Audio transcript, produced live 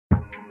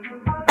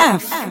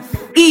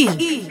F-E-S-T-A.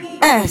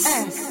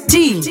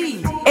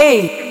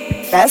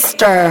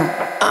 Fester.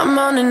 I'm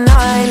on an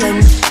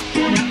island,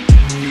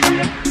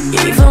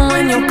 even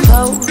when you're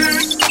close.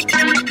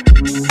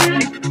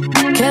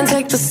 Can't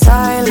take the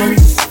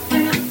silence,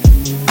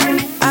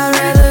 I'd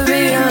rather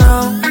be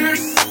alone.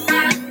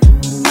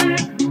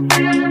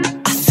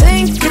 I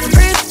think it's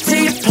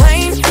pretty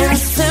plain and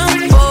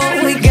simple.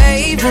 We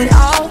gave it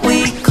all we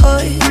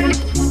could.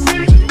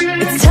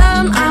 It's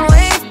time I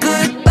wave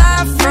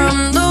goodbye from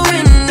the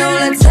window.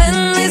 Let's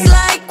end this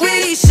like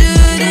we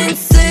shouldn't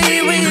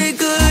say we're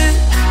good.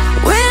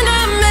 We're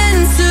not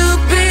meant to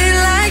be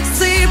like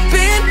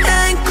sleeping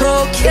and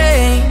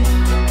cocaine.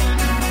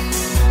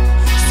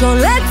 So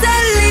let's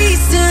at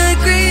least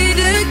agree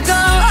to go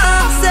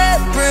our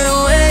separate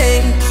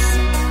ways.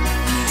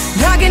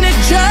 Not gonna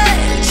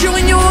judge you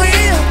when you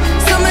will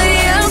somebody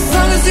else,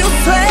 long as you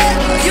swear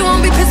you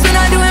won't be pissed when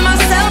I do it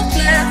myself.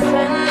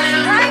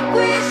 Like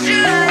we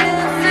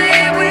shouldn't say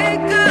we're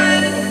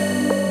good.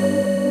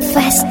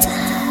 Faster.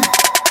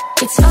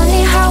 It's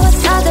funny how I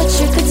thought that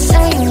you could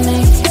save me,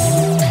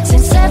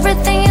 since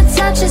everything you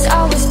touch is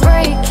always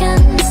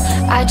breaking.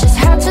 I just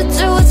have to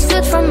do what's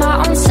good for my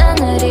own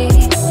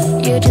sanity.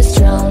 You just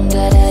drown,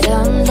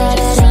 da-da-dum,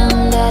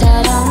 da-da-dum,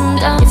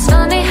 da-da-dum-dum. It's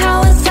funny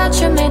how a touch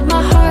you made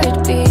my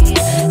heart beat,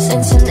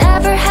 since you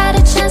never had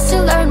a chance to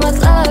learn what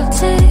love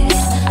did.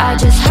 I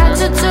just had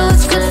to do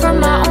what's good for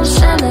my own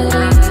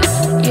sanity.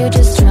 You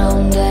just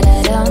drown,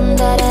 da-da-dum,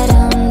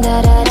 da-da-dum,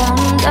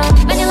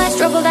 da-da-dum-dum. When your life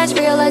struggle, that's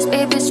realized,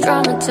 baby, it's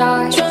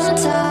traumatized.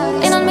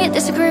 Lean on me,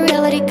 disagree,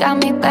 reality got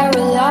me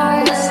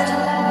paralyzed.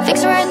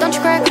 Fix it right, don't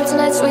you cry,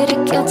 kryptonite, sweet to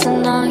kill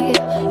tonight.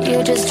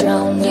 You just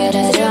drown,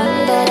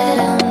 da-da-dum,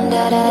 da-da-dum,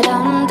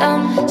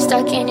 da-da-dum-dum.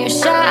 Stuck in your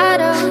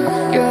shadow,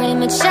 your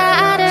image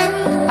shattered.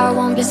 I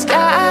won't be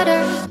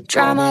scattered,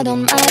 drama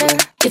don't matter.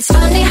 It's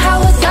funny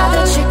how I thought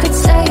that you could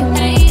save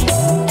me,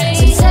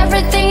 since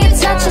everything you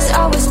touch is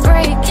always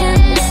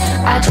breaking.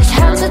 I just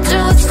have to do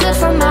what's good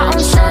for my own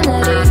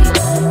sanity.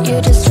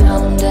 You just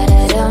drown,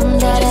 da-da-dum,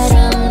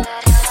 da-da-dum.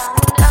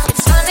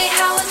 It's funny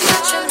how a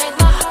touch you made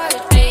my heart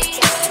beat,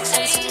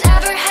 since you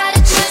never had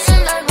a chance to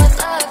learn what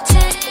love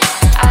did.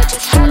 I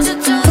just had to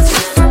do what's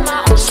good for my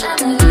own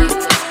sanity.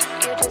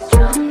 You just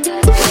drown,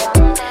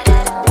 da-da-dum,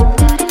 da-da-dum,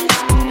 da-da-dum.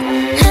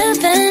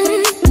 Heaven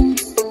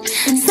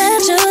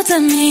sent you to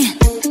me.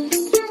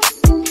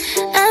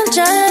 I'm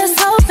just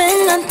hoping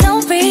I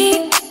don't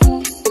repeat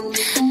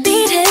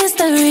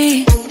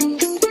history.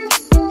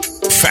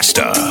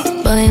 Festa.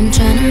 Boy, I'm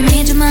trying to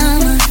meet your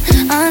mama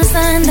on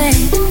Sunday,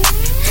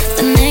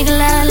 the nigga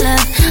I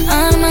love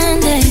on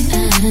Monday.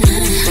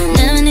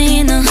 Never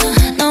need no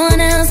one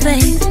else,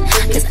 babe,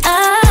 'cause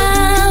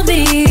I'll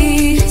be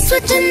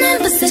switching in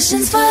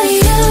positions for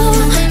you.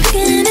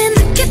 Cooking in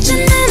the kitchen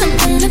and I'm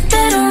in the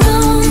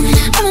bedroom.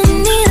 I don't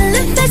need a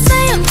lift, they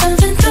say I'm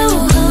pumping through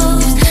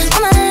holes.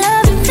 All my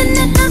love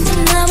infinite,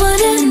 nothing I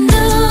wouldn't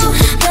do,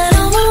 that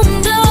I won't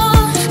do.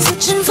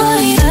 Switching for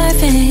you,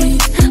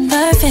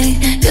 perfect,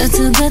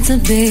 good to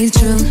be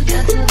true.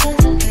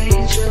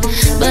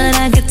 But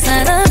I get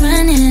tired of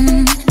running,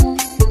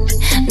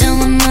 now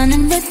I'm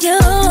running with you.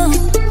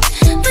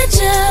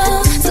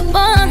 So boy,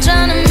 I'm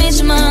trying to meet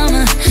your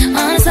mama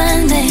on a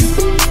Sunday,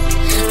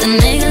 the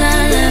nigga I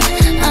love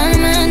on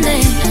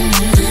Monday.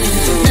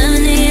 Never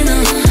need no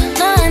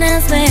one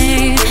else,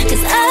 babe,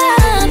 'cause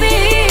I'll be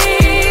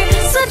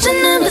switching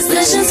in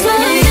positions for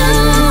you.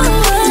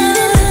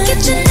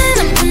 Kitchen and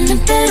I'm in the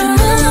bedroom.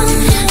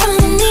 I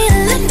don't need a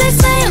lift, they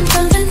say I'm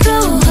pumping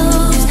through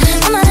holes.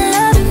 All my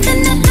love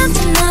infinite,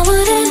 nothing I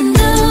wouldn't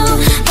do,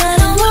 that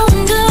I won't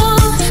do.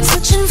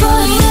 Switching for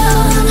you.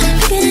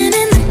 Cooking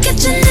in the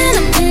kitchen and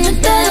I'm in the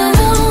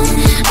bedroom.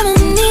 I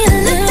don't need a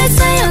lift, they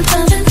say I'm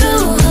pumping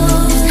through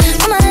holes.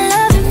 All my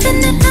love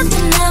infinite,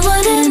 nothing I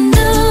wouldn't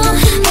do,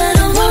 that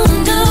I won't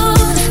do.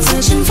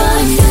 Switching for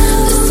you.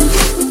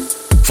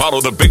 Follow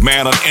the big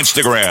man on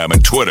Instagram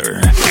and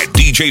Twitter at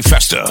DJ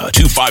Festa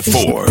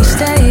 254.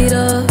 Stayed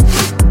up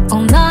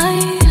all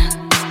night,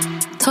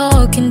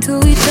 talking to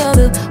each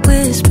other,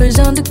 whispers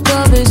under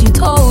covers. You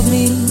told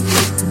me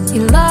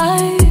your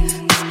life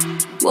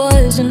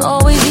wasn't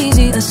always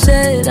easy. I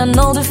said I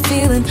know the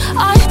feeling.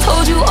 I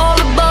told you all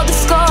about the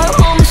scar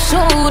on my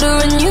shoulder,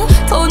 and you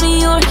told me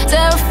you're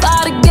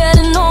terrified of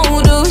getting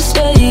older. We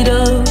stayed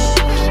up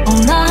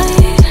all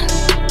night,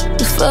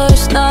 the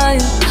first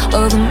night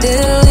of a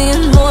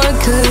million more.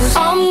 'Cause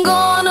I'm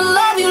gonna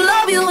love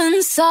you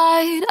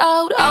inside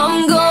out.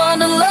 I'm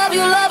gonna love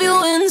you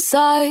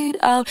inside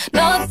out.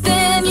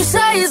 Nothing you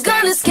say is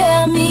gonna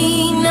scare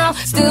me now.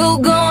 Still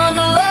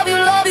gonna love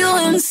you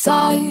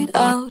inside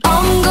out.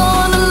 I'm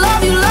gonna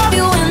love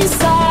you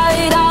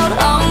inside out.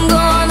 I'm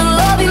gonna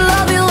love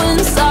you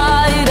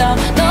inside out.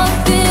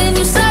 Nothing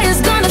you say is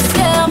gonna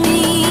scare me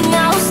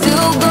now.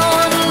 Still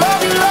gonna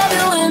love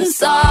you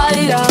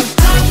inside out.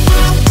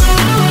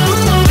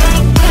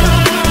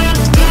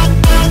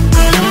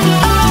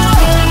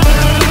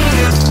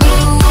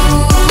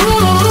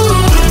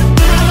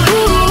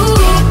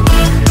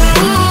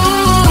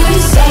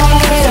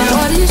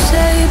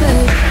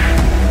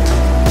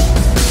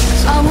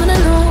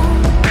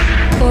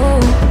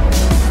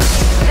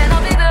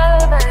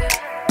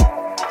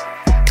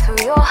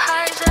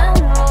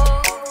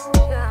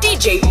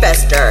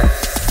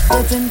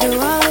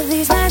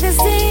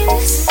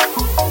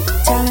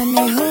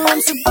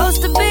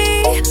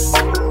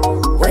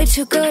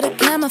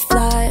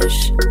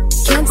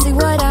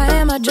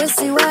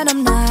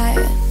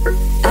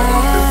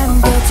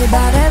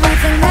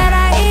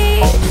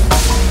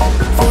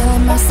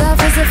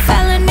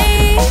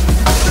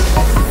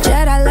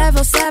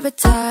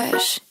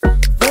 self-sabotage.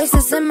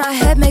 Voices in my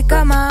head make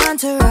up my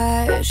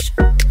entourage.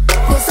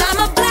 'Cause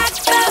I'm a black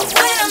belt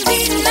when I'm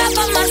beating up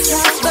on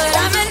myself, but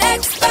I'm an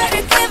expert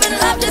at giving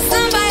love to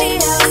somebody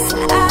else.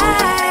 I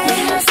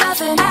need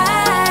myself and I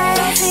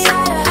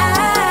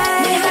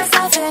need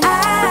myself and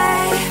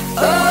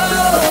oh,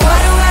 why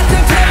do I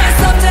compare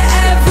myself to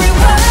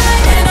everyone?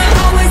 And I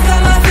always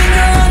got my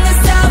finger on the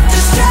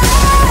self-destruct.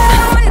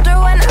 I wonder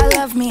when I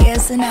love me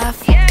is enough.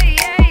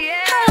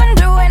 I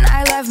wonder when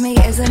I love me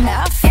is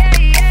enough.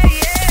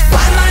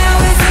 Why am I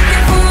always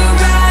looking for a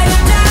ride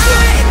or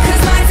die?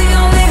 'Cause mine's the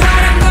only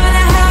heart I'm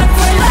gonna have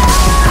for life.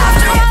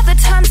 After all the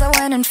times I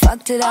went and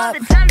fucked it up,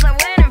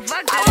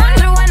 I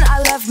wonder when I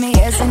love me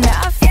is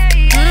enough.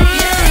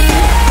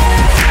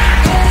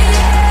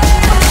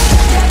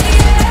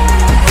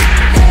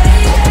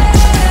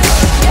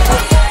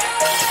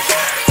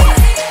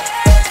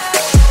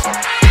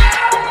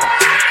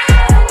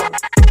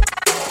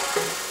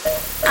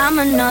 I'm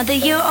another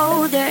year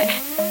older.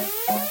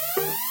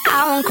 I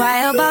won't cry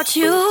about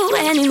you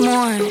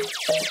anymore.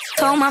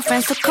 Told my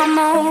friends to come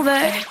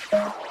over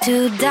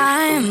to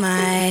dye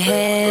my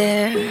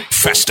hair.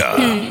 Festa.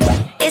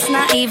 It's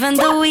not even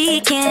the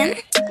weekend,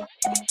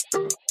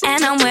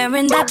 and I'm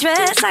wearing that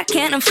dress I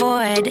can't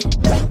afford.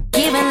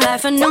 Giving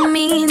life a new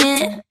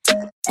meaning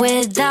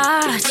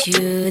without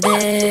you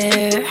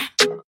there.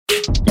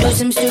 Do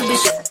some stupid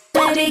shit,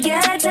 maybe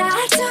get a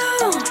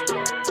tattoo.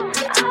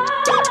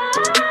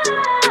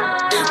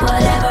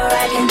 Whatever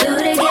I can do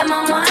to get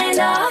my mind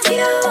off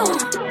you.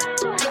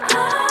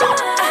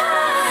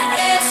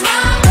 It's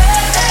my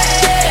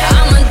birthday.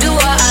 I'ma do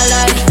what I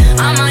like.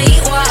 I'ma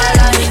eat what I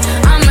like.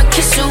 I'ma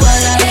kiss who I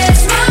like.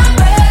 It's my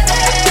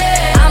birthday.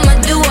 I'ma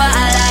do what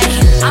I like.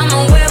 I'ma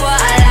wear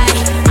what I like.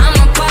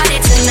 I'ma party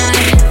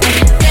tonight.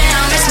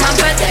 Damn, it's my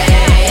birthday.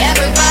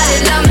 Everybody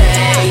love me.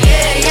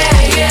 Yeah, yeah,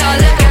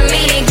 yeah. Look at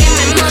me and give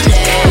me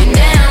money.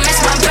 Damn,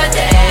 it's my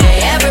birthday.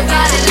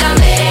 Everybody love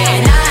me.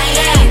 And I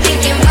ain't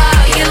thinking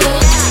about you.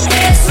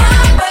 It's my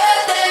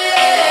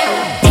birthday.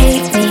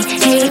 Hate me,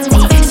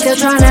 still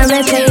tryna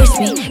replace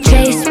me.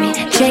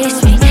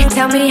 Chase me,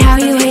 tell me how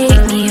you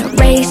hate me.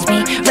 Erase me,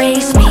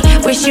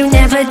 wish you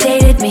never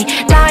dated me.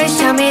 Lies,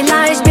 tell me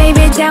lies,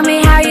 baby, tell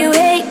me how you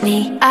hate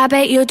me. I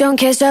bet you don't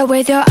kiss her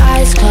with your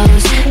eyes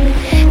closed.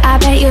 I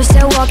bet you're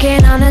still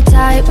walking on a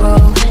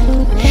tightrope.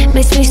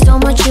 Miss me so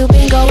much, you've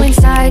been going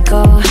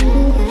psycho.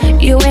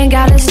 You ain't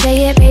gotta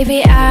say it,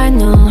 baby, I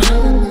know.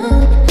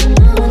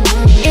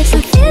 It's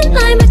a thin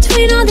line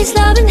between all this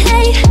love and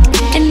hate,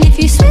 and if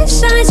you switch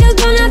sides, you're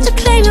gonna have to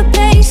claim your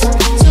place.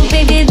 So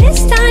baby,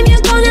 this time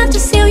you're gonna have to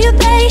seal your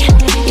fate.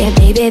 Yeah,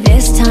 baby,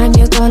 this time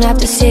you're gonna have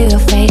to seal your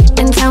fate.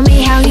 And tell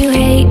me how you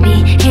hate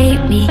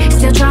me,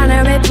 still trying to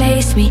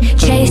replace me.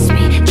 Chase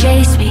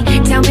me,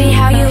 tell me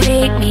how you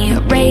hate me.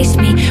 Erase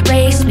me,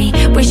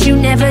 wish you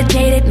never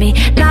dated me.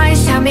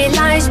 Lies, tell me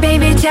lies,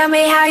 baby, tell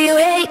me how you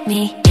hate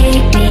me.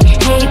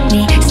 Hate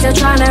me, still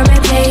trying to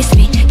replace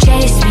me.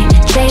 Chase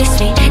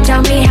me,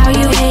 tell me how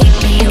you hate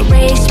me.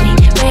 Erase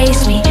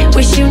me,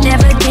 wish you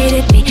never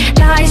dated me.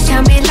 Lies,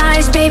 tell me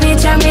lies, baby,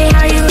 tell me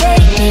how you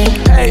hate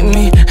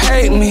me.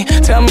 Hate me,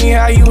 tell me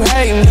how you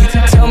hate me.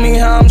 Tell me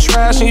how I'm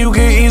trash and you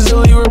can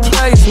easily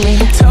replace me.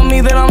 Tell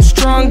me that I'm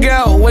strung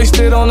out,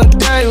 wasted on a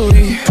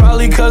daily.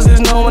 Probably cause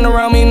there's no one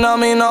around me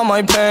numbing all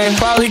my pain.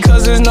 Probably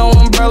cause there's no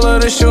umbrella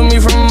to shield me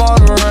from all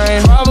the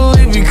rain.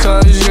 Probably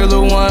because you're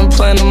the one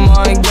playing the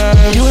mind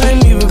game. You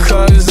hate me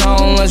because I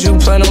don't let you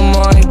play no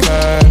mind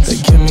games. They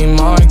give me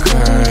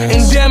migraines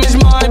and damage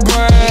my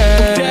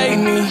brain. Date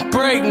me,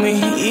 break me,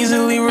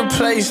 easily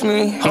replace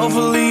me.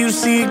 Hopefully you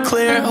see it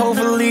clear,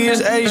 hopefully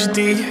it's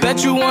HD.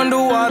 Bet you wonder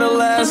why the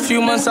last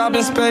few months I've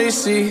been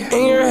spacey.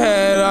 In your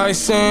head I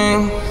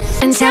sing.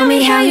 And tell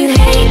me how you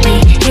hate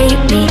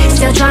me,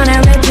 still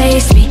tryna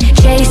replace me.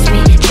 Chase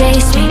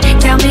me,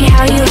 tell me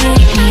how you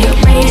hate me.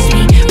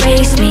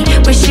 Erase me,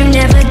 wish you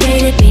never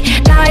dated me.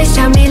 Lies,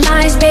 tell me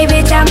lies,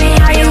 baby, tell me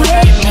how you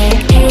hate me.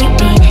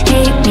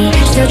 Hate me,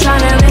 still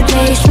tryna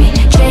replace me.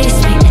 Chase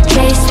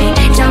me,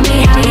 tell me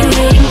how you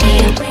hate me.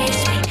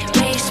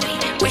 Erase me,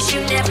 wish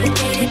you never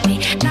dated me.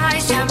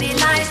 Lies, tell me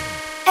lies.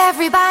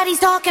 Everybody's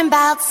talking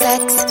about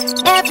sex.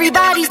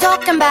 Everybody's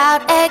talking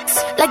about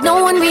X. Like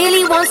no one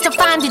really wants to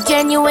find a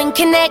genuine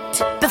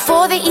connect.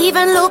 Before they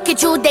even look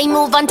at you, they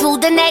move on to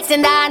the next.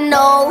 And I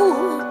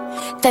know.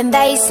 Then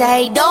they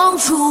say, don't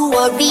you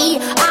worry,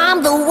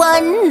 I'm the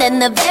one. Then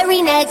the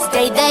very next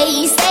day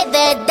they say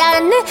they're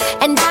done.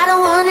 And I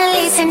don't wanna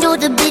listen to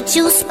the bitch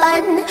you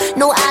spun.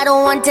 No, I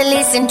don't want to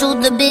listen to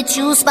the bitch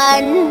you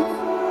spun.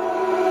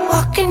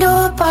 Walk into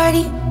a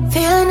party,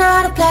 feeling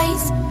out of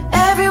place.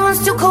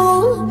 Everyone's too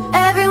cool,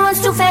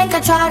 everyone's too fake. I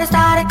try to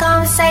start a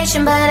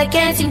conversation, but I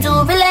can't seem to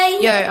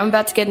relate. Yo, I'm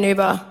about to get an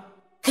Uber.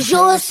 'Cause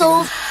you're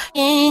so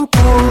f***ing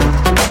cool.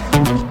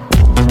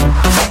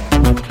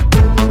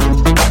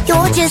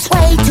 You're just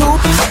way too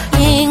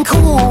f***ing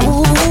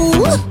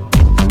cool.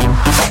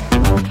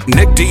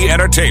 Nick D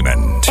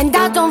Entertainment. And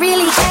I don't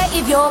really care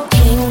if you're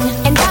king,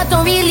 and I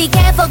don't really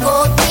care for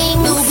gold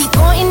things. You'll be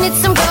pointing at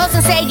some girls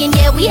and saying,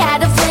 yeah, we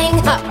had a fling.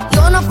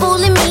 You're not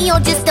fooling me, you're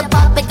just a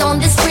puppet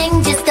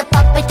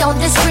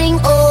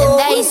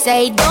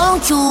say,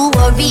 don't you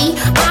worry,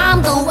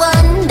 I'm the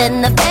one.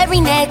 Then the very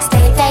next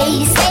day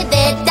they say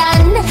they're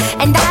done.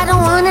 And I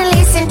don't wanna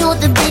listen to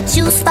the bitch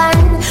you spun.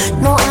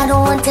 No, I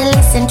don't want to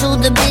listen to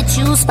the bitch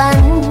you spun.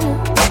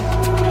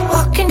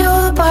 Walking to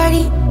the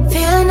party,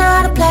 feeling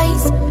out of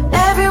place.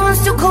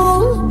 Everyone's too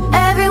cool,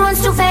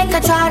 everyone's too fake.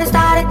 I try to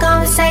start a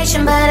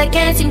conversation, but I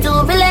can't seem to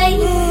relate.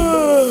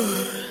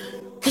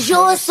 Cause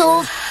you're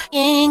so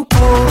f***ing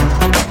cool.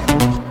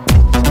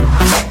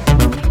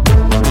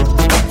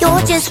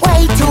 You're just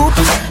way too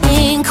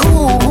f***ing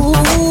cool.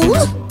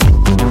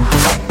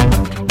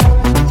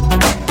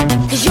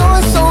 Cause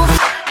you're so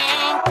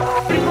f***ing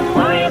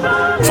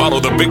cool. Follow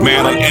the big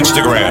man on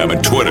Instagram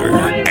and Twitter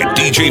at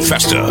DJ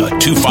Festa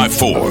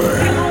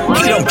 254.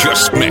 He don't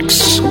just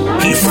mix,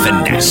 he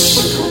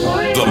finesse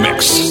the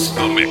mix.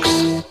 The mix.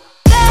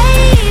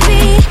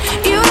 Baby,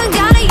 you don't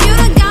gotta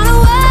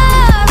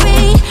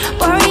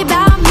worry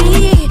about me.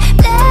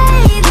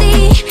 Lately,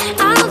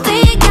 I don't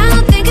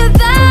think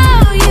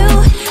about you.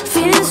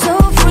 Feeling so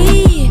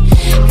free,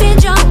 been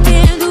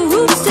jumping the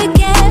hoops to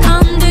get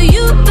under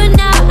you, but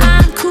now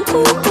I'm cool.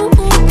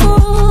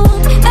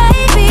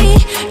 Baby,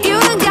 you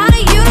don't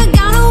gotta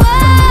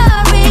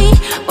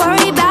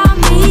worry about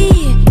me.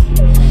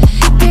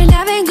 Been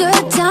having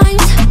good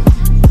times,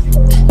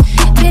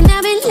 been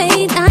having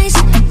late nights,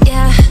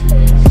 yeah.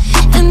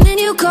 And then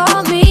you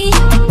call me,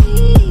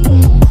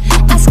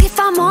 ask if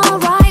I'm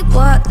alright,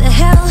 what the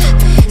hell?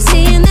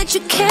 Saying that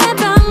you care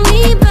about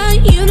me,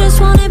 but you just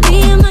wanna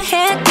be in my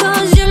head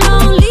cause you're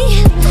lonely.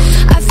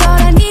 I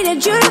thought I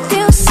needed you to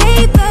feel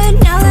safe, but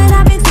now that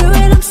I've been through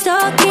it, I'm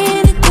stuck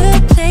in a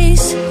good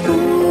place.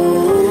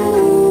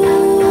 Ooh,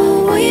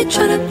 why you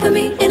tryna put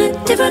me in a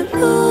different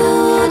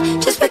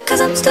mood? Just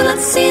because I'm still not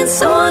seeing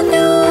someone new.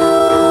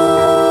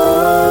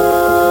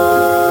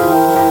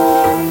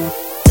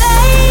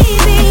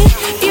 Baby,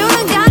 you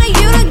don't gotta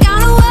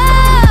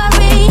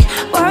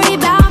worry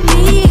about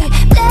me.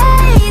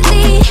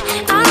 Lately,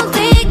 I don't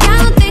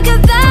think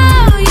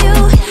about you.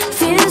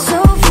 Feeling so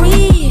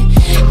free,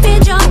 been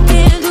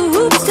jumping the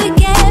hoops to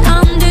get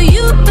under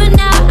you, but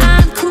now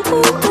I'm cool.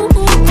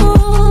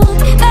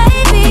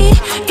 Baby,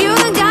 you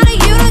don't gotta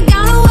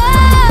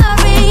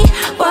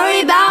worry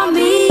about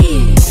me.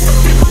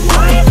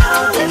 Worry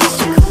about this,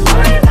 you can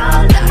worry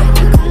about that,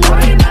 you can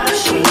worry about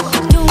shit.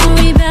 Don't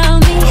worry about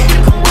me.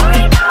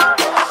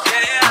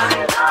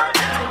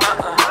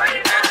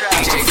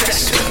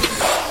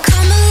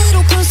 Come a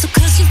little closer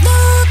cause you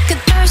look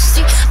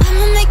thirsty.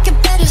 I'ma make it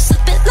better,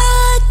 slip it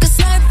like a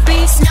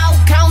Slurpee. Snow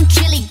cone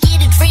chili, get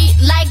it free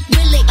like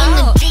Willie. In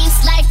the jeans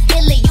like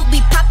Billy, you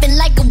be popping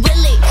like a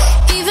Willie.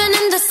 Even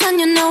in the sun,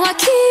 you know I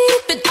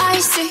keep it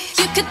icy.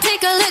 You could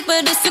take a lick,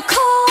 but it's too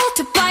cold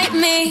to bite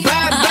me.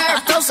 Bird,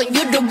 frozen,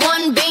 you the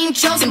one being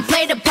chosen.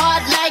 Play the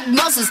part like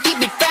Moses, keep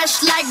it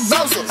fresh like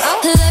roses.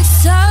 Looks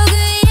so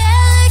good, yeah,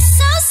 looks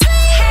so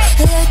sweet.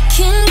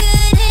 Looking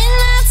good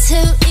enough to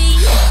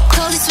eat.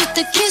 Coldest with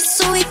the kiss,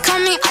 so he call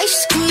me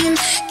ice cream.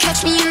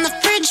 Catch me in the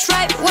fridge,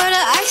 right where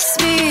the ice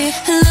be.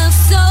 Looks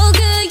so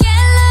good,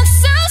 yeah, looks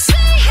so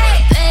sweet.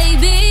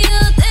 Baby, you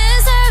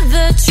deserve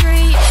a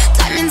treat.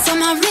 Diamonds on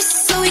my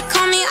wrist, so he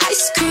call me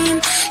ice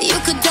cream. You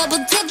could double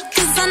dip,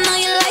 cause I know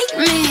you like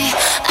me.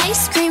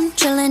 Ice cream,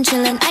 chillin',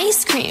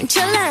 ice cream,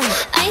 chillin'.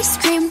 Ice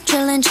cream,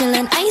 chillin',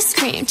 ice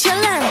cream,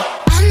 chillin'.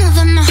 I know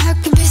that my heart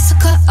can be so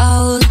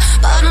cold,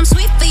 but I'm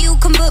sweet for you,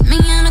 can put me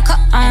in a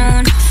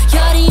cone.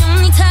 You're the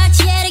only touch,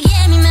 yeah, to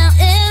get me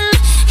melting.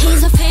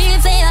 He's my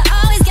favorite,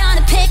 always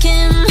gotta pick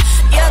him.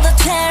 You're the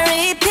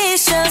cherry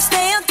peach, so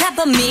stay on top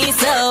of me,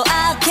 so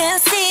I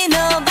can't see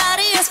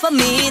nobody else for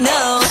me,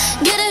 no.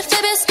 Get it,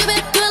 flip it, skip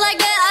it, do it like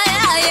that,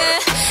 yeah, yeah.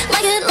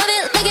 Like it, love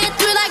it, like it,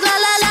 do it like la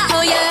la la,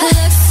 oh yeah.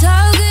 Looks so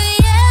good,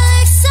 yeah,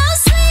 looks so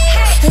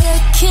sweet.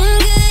 Looking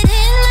good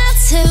enough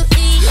to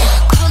eat.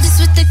 Coldest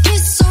with the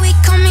kiss, so he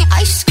call me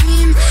ice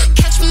cream.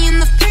 Catch me in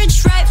the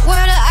fridge, right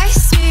where the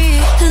ice be.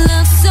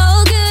 Looks so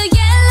good,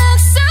 yeah,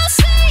 looks so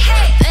sweet.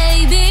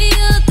 Baby,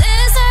 you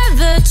deserve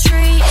a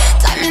treat.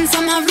 Diamonds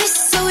on my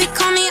wrist, so he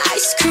call me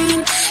ice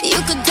cream. You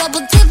could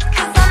double dip,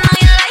 cause I know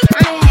you like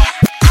me.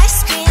 Ice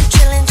cream,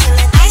 chillin',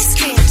 ice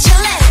cream,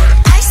 chillin'.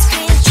 Ice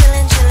cream,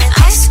 chillin',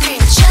 ice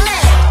cream,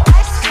 chillin'.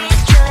 Ice cream,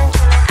 chillin',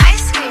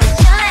 ice cream,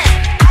 chillin'.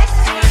 Ice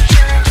cream,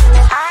 chillin',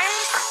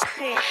 ice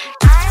cream.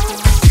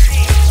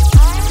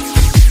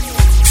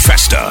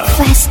 Festa.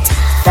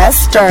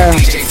 Festa.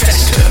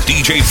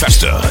 DJ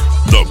Festa,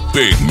 the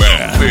big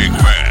man.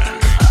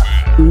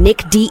 Nick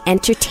D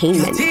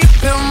Entertainment.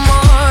 Deep in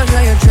more,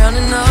 now you're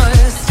drowning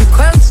us. You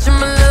question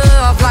my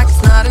love like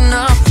it's not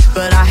enough,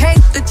 but I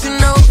hate that you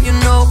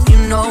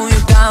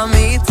got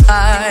me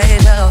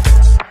tied up.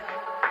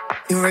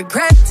 You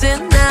regret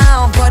it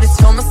now, but it's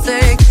your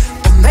mistake.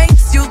 What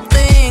makes you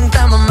think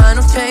that my mind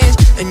will change?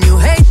 And you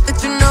hate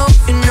that you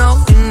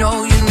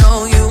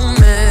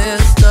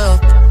messed up.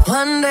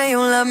 One day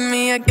you'll love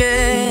me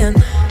again.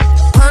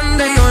 One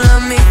day you'll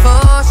love me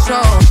for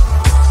sure.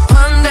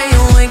 One day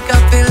you'll wake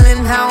up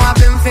feeling how I've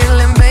been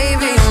feeling,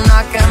 baby. You'll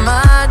knock at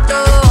my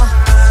door.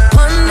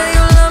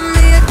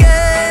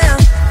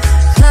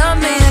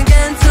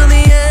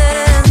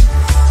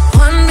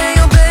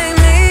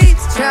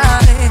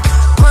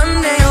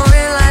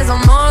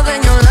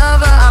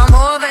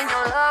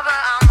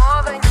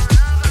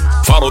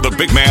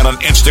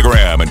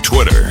 Instagram and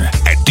Twitter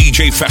at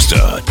DJ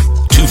Festa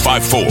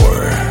 254.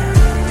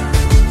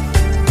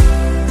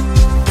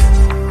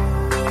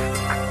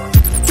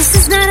 This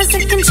is not a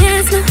second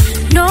chance,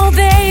 no,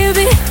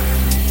 baby.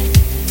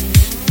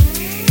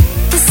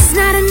 This is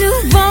not a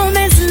new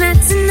romance, not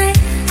tonight.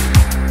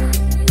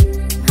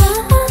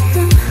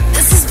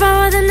 This is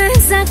for the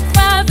nights I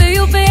cry for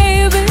you,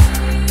 baby.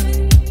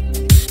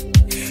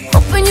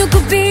 Hoping you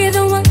could be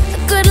the one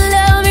that could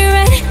love me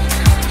right.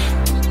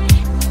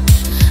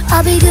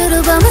 I'll be good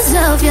about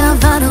myself, yeah, I'll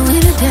find a way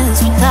to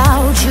dance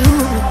without you.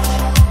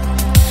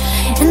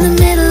 In the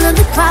middle of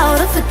the crowd,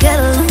 I forget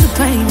all of the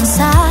pain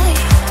inside.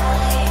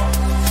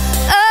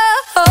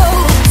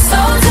 Oh, so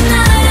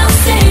tonight I'll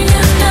sing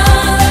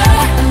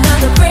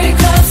another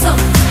breakup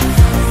song.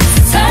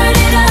 Turn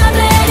it up,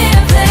 let it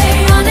play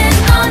on and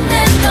on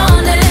and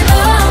on and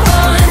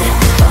on.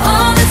 For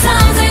all the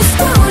times they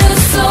screwed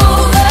us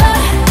over,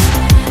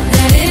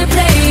 let it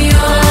play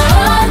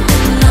on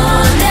and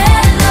on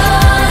and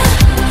on.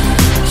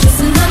 Just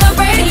another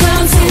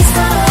breakup song.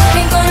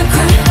 Ain't gonna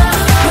cry,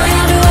 boy,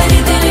 I'll do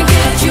anything to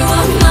get you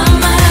off my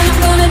mind. I'm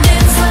gonna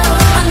dance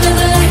under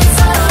the lights,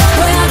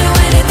 boy, I'll do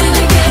anything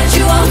to get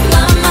you off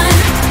my mind.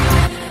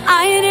 I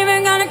ain't even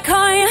gonna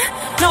call you,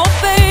 no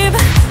babe.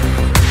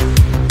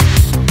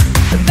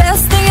 The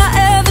best thing I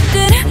ever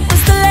did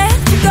was to let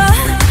you go.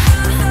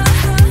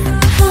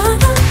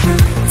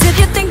 Did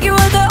you think you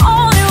were the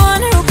only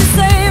one who could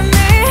save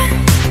me?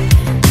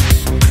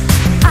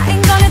 I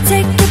ain't gonna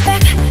take it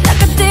back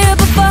like I did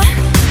before.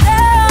 No.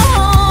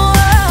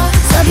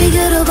 So I'll be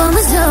good about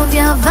myself,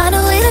 yeah, I'll find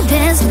a way to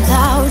dance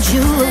without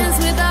you.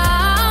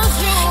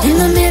 In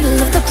the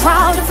middle of the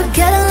crowd, I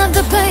forget all of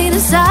the pain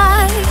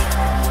inside.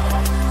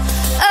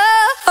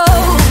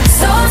 Oh,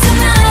 so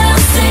tonight I'll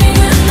sing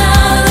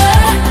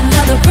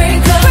another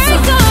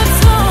breakup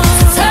song.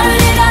 Turn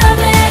it up,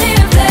 let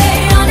it play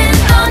on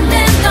and on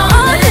and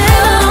on and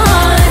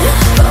on.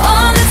 For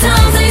all the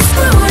times they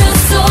screwed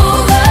us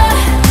over,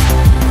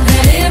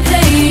 let it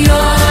play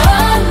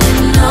on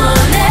and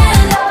on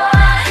and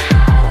on.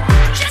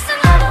 Just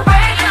another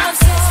breakup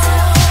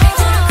song. Ain't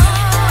gonna cry,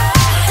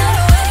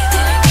 anything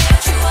to get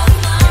you off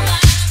my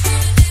mind.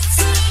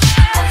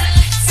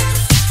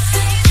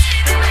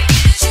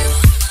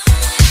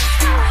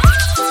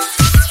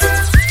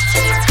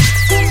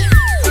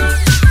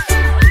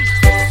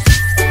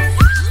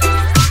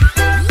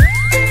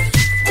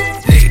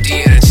 AD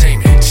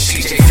Entertainment,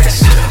 DJ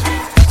Festa.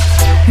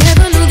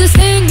 Never knew this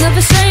thing of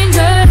a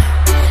stranger.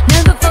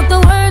 Never felt the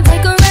word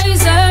like a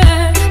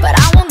razor. But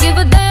I won't give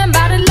a damn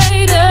about it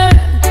later.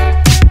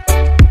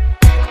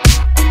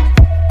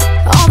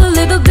 All the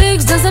little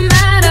things doesn't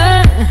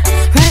matter.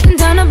 Writing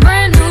down a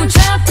brand new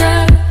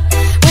chapter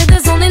where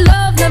there's only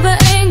love, never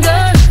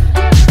anger.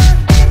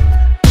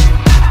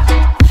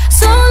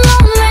 So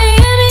lonely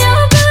in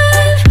your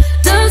bed.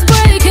 Does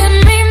breaking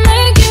me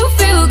make you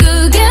feel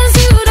good? Guess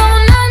you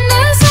don't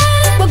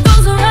understand. What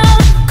goes around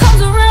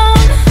comes around.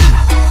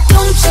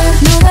 Don't you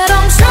know that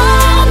I'm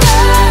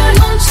stronger?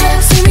 Don't you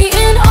see me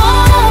in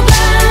all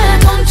black?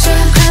 Don't you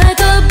cry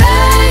like a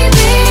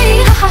baby?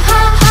 Ha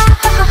ha ha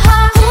ha ha ha.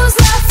 Who's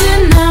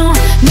laughing now?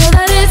 Know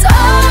that it's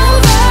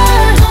over.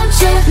 Don't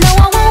you know I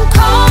won't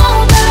call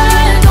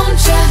back? Don't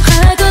you cry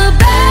like a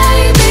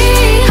baby?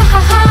 Ha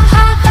ha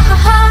ha ha ha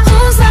ha.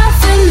 Who's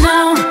laughing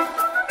now?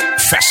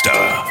 Festa,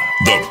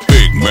 the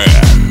big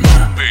man.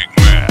 Big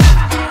man.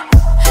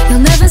 You'll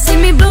never see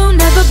me blue,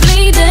 never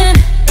bleeding.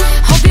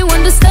 Hope you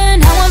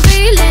understand how I'm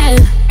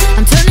feeling.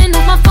 I'm turning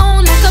off my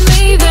phone like I'm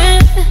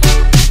leaving.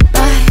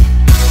 Bye.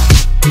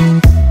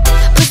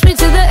 Push me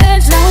to the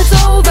edge, now it's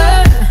over.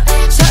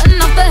 Shutting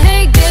off the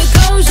hate, get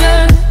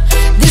closure.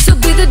 This'll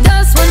be the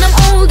dust when I'm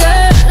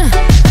older.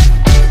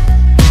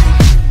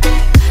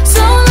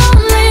 So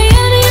lonely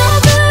in your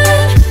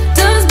bed.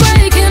 Does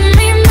breaking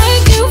me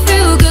make you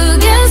feel good?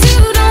 Guess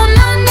you don't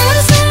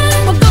understand.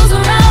 What goes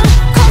around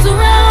comes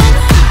around.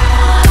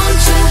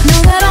 Don't you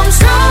know that I'm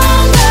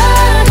stronger?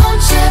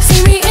 Don't you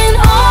see me in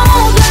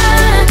all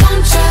black?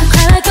 Don't you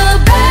cry like a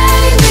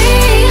baby?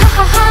 Ha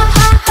ha ha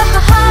ha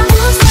ha ha.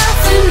 Who's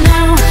laughing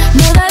now?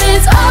 Know that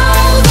it's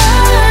over.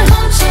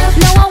 Don't you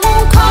know I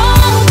won't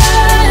call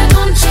back?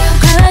 Don't you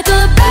cry like a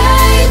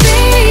baby?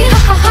 Ha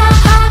ha ha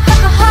ha ha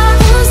ha.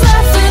 Who's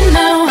laughing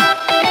now?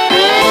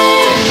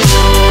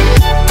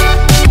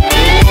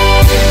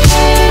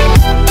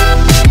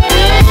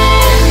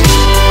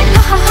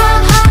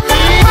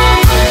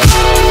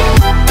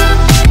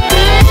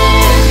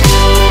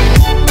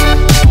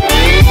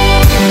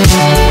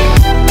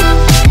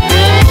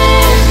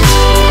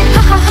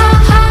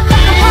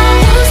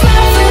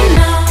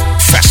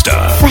 Festa.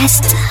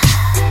 Festa.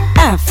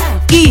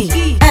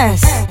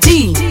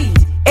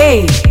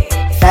 F-E-S-T-A.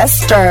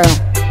 Festa.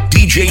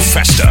 DJ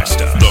Festa,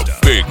 the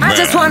big man. I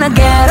just wanna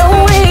get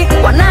away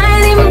one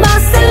night in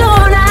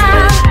Barcelona.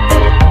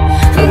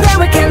 There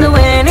we can do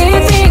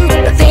anything,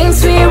 the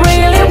things we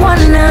really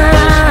wanna.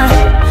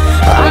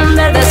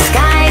 Under the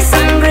sky,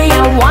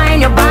 sangria,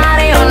 wine, your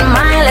body on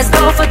mine. Let's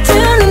go for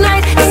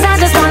tonight. 'Cause I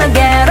just wanna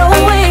get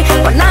away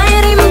one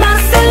night in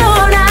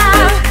Barcelona.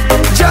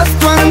 Just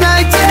one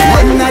night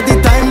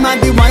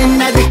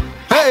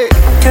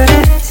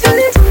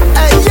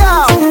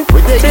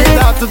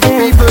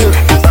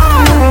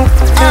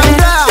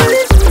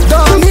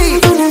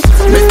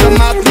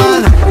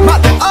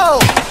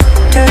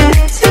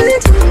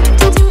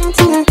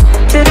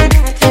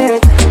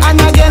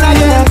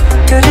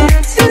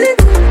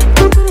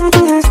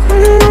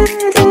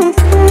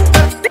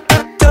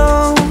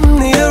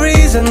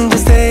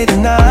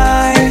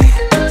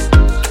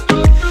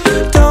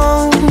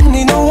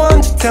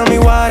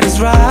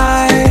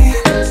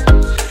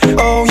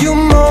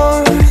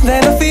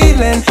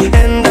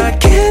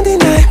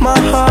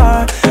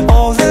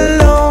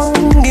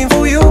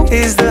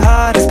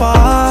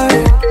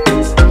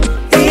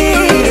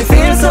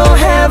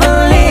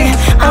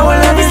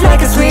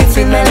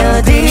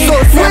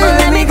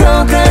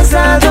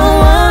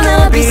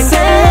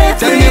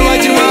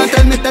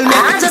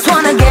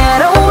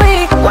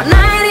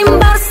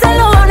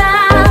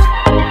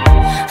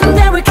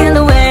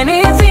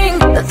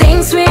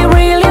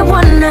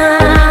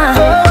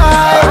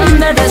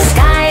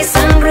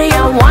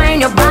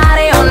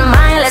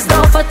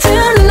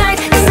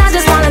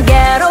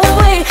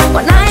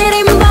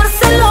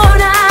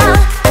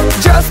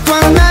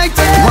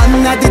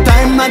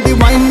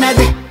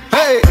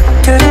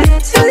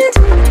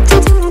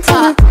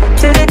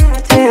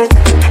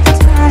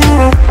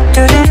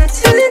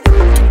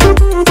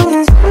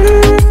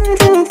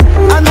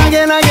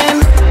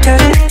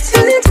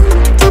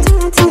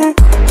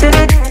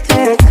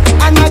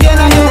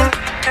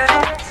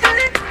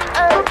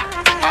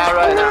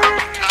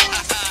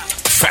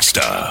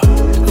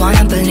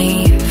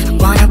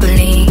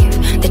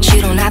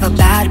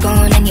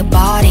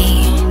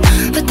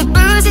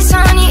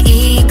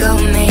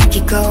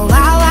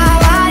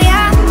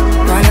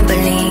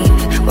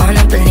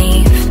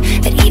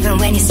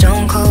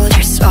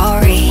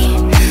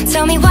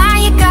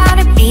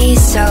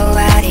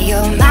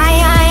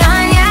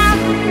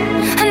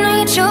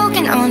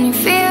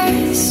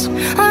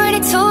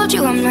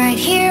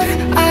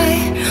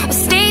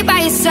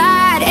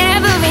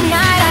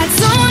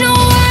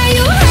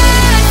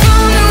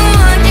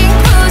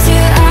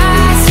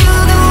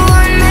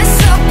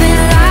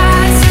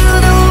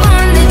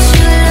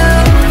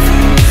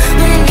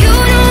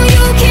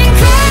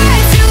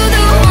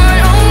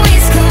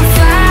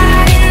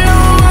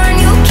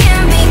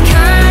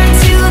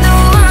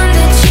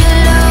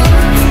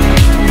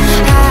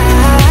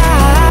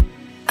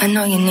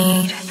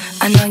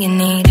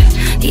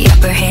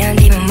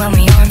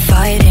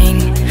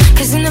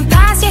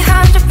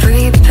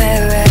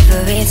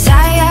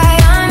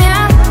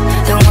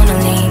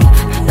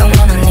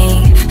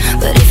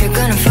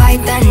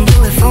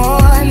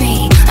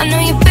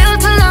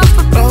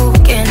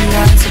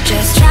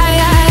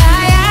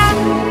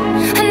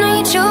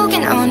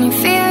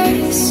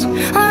this.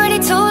 Already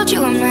told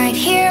you I'm right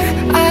here.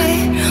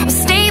 I will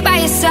stay by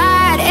your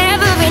side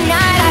every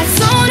night. I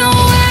don't know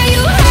where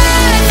you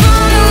hide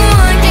from the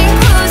one. Then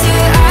close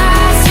your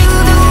eyes to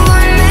the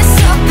one that's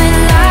up and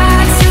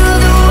lie to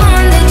the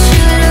one that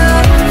you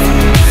love.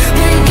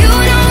 When you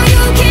know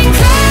you can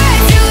cry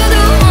to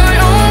the one,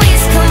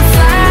 always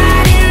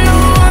confide in the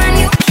one.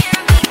 You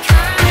can't be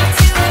kind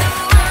to the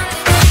one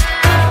that you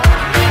love.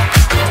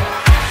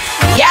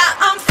 Yeah,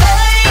 I'm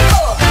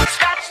faithful.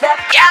 Scratch that.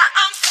 Yeah,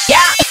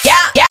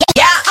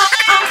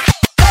 I'm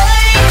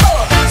faithful.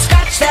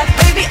 Scratch that,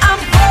 baby,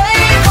 I'm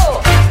faithful.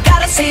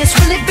 Gotta say it's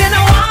really been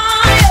a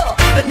while,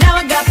 but now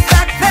I got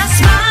back that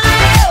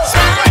smile.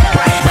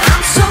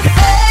 I'm so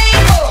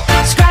faithful.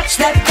 Scratch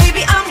that,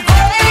 baby, I'm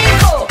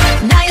faithful.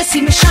 Now you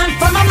see me shine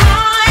from a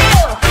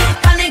mile.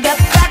 Finally got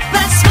back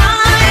that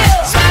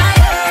smile.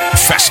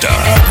 Festa.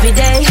 Every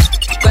day,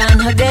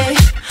 Groundhog Day,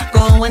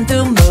 going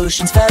through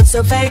motions, felt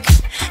so fake.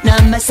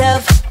 Not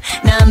myself,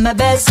 not my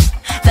best.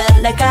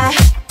 Felt like I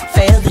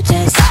failed the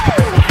test.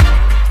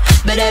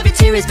 But every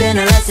tear has been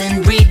a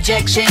lesson.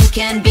 Rejection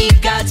can be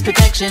God's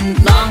protection.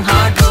 Long,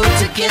 hard road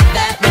to get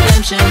that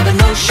redemption, but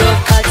no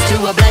shortcuts to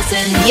a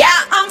blessing. Yeah,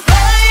 I'm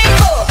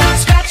faithful.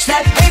 Scratch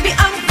that, baby,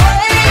 I'm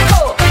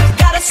faithful.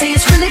 Gotta say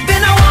it's really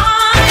been a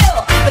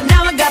while, but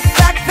now I got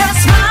back that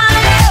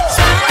smile.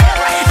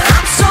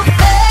 I'm so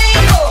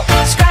faithful.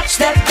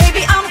 Scratch that,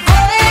 baby, I'm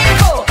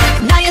faithful.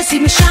 Now you see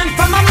me shine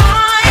from a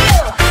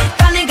mile.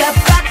 Finally got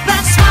back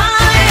that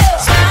smile.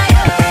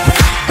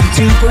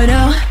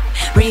 2.0,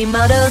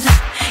 remodeled.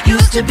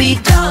 Used to be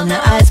dull,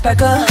 now I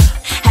sparkle.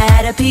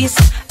 Had a piece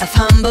of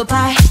humble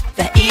pie.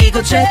 The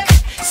eagle trick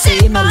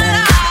saved my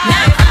life.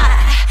 Now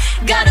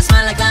I got a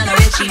smile like Lionel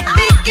Richie.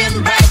 Big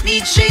and bright,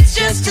 need shades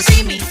just to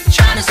see me.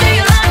 Trying to stay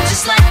alive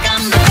just like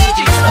I'm the Bee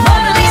Gees. I'm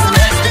on the knees and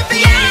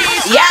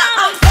masterpiece. Yeah,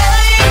 I'm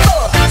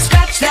faithful.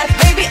 Scratch that,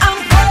 baby,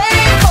 I'm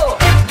faithful.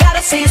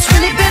 Gotta say it's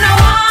really been a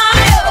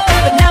while,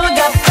 but now I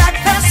got back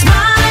that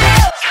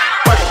smile.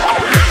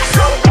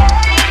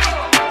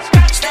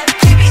 Scratch that,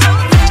 baby,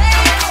 I'm faithful.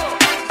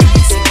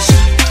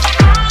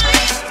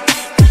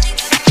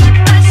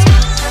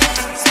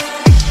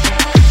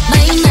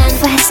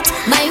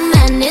 My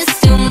man is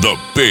too much. The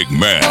big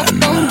man.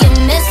 Don't get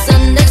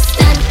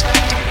misunderstood.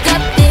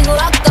 Got big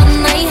rock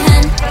on my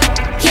hand.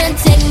 Can't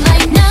take my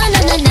na.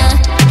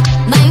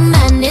 My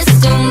man is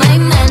still my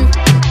man.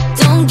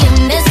 Don't get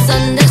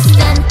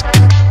misunderstood.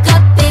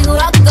 Got big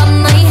rock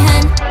on my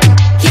hand.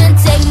 Can't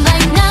take my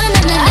na.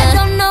 I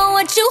don't know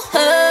what you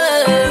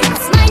heard.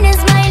 Mine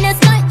is my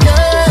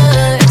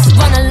yours.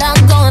 Run along,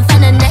 go and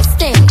find the next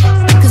thing.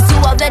 'Cause you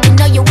already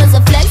know you was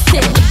a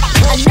flexing.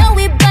 I know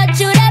we bought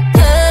you that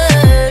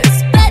purse,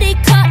 but he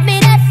caught me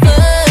that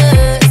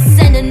first.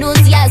 Send the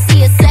news, yeah, I see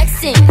you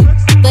sexing,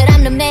 but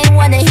I'm the main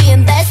one that he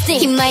investing.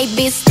 He might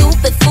be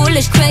stupid,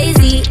 foolish,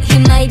 crazy. He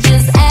might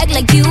just act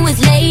like you his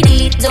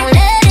lady. Don't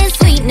let his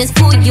sweetness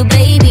fool you,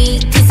 baby.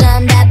 'Cause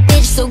I'm that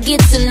bitch, so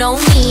get to know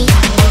me.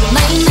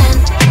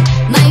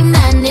 My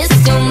man is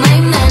still my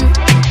man.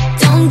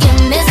 Don't get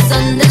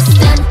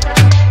misunderstood.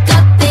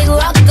 Got big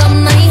rock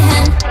on my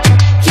hand.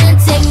 Can't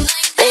take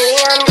my baby,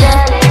 I'm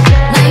jealous.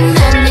 My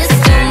man is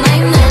still my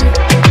man.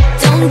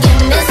 Don't get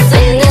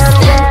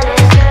misunderstood.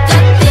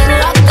 Got big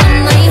rock on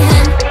my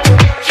hand.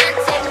 Can't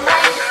take my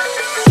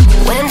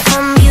went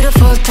from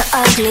beautiful to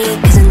ugly,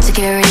 'cause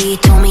insecurity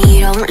told me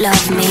you don't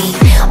love me.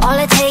 All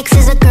it takes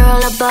is a girl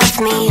above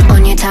me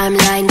on your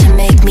timeline to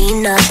make me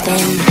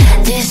nothing.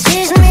 This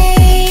is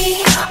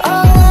me, a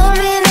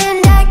woman in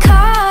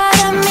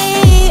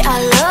dichotomy. I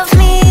love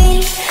me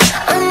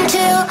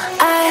until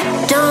I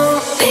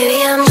don't. Baby,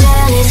 I'm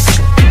jealous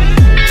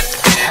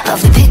of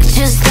the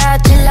pictures that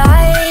you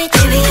like.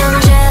 Baby, I'm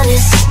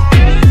jealous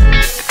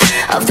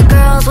of the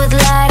girls with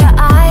lighter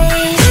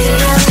eyes. Baby,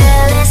 I'm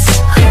jealous,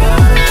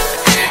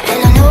 and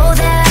I know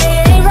that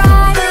it ain't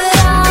right, but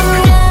I'm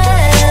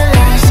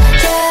jealous.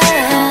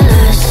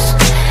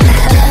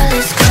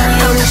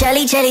 I'm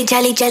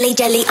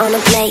jelly on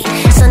a plate.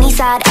 Sunny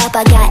side up,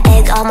 I got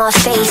egg on my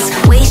face.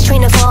 Waist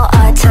trainer for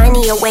a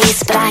tinier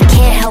waist, but I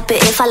can't help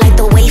it if I like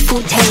the way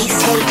food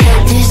tastes. Hey,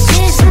 this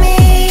is me,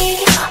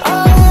 a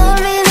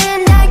woman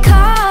in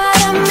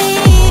dichotomy.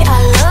 I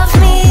love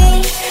me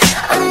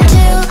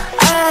until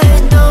I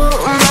don't.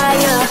 My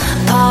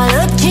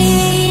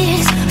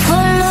apologies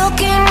for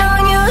looking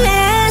on your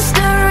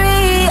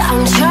history.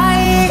 I'm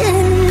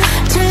trying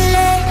to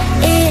let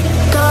it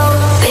go.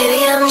 Baby,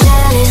 I'm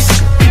jealous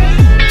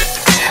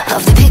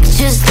of the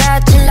pictures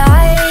that you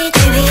like.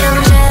 Baby, I'm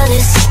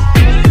jealous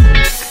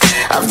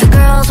of the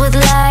girls with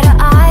lighter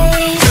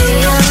eyes. Baby,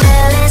 I'm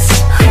jealous,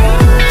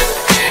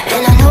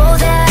 and I know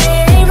that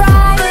it ain't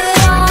right, but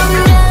I'm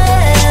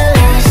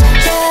jealous.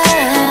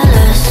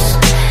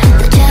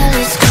 The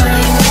jealous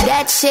kind.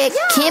 That chick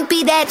can't be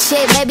that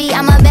chick, baby,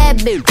 I'm a bad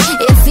bitch.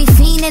 If he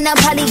fiendin', I'll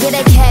probably get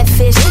a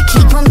catfish.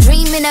 Keep him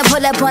dreamin' and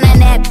pull up on a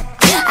nap.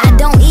 I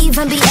don't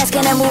even be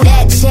asking him who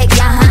that chick,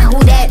 who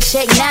that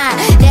chick, nah.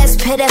 That's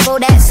pitiful,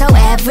 that's so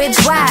average,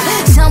 why?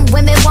 Some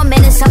women want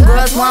men and some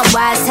girls want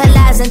wise. Tell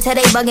lies until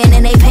they bugging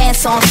and they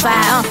pants on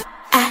fire.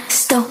 I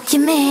though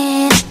you're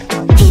mad.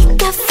 He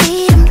got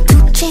freedom,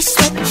 Gucci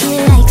sweat, he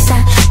likes,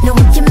 I know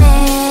you're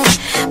mad.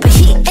 But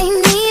he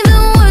ain't even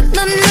worth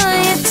none of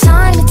your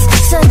time, it's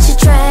such a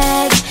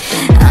drag.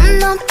 I'm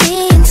not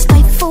being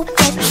spiteful,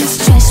 but his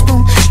trash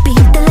won't be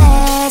the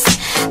last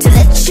to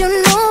let you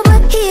know,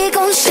 but he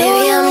gon' show.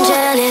 Baby, I'm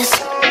jealous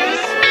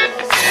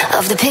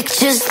of the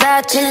pictures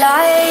that you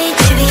like.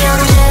 Baby,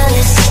 I'm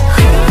jealous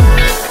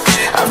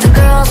of the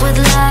girls with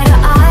lighter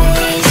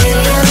eyes.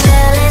 Baby, I'm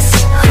jealous,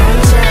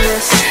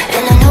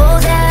 and I know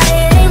that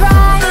it ain't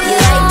right. You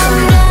like them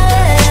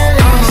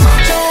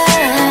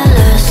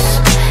jealous,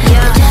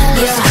 yeah,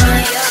 jealous.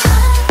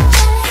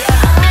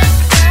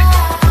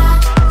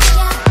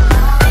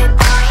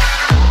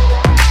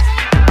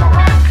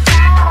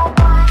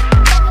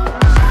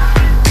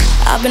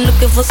 I've been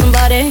looking for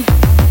somebody,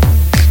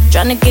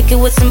 tryna kick it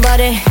with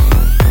somebody.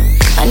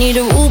 I need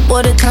a rude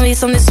boy to tell me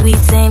something sweet.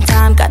 Same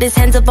time, got his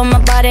hands up on my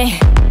body.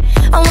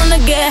 I wanna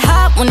get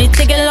hot when he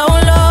take it low,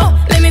 low.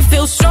 Make me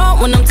feel strong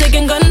when I'm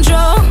taking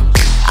control.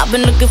 I've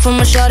been looking for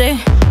my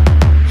shorty,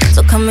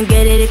 so come and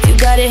get it if you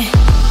got it.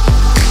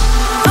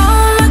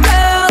 All my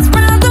girls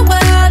round the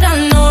world,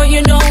 I know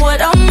you know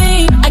what I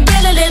mean. I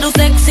get a little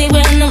sexy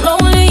when I'm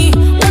lonely.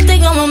 One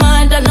thing on my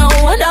mind, I know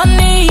what I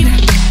need.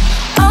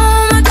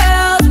 All my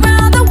girls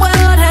round the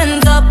world,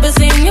 hands up and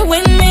sing it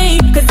with me.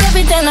 Cause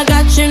everything I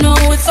got, you know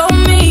it's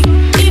on me.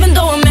 Even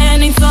though a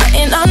man ain't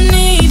something I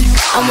need.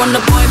 I want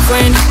a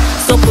boyfriend,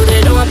 so put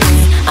it on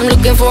me. I'm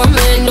looking for a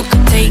man who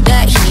can take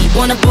that heat.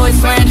 Want a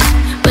boyfriend,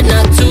 but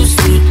not too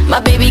sweet. My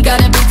baby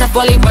got a bit tough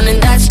while he running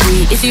that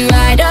street. Is he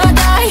ride or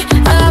die?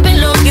 I've been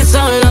looking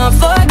so long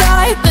for a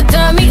guy to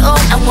turn me on.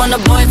 I want a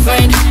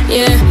boyfriend,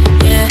 yeah,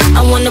 yeah.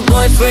 I want a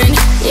boyfriend,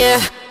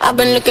 yeah. I've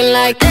been looking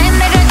like where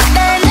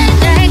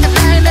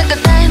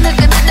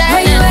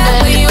you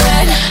at, where you at?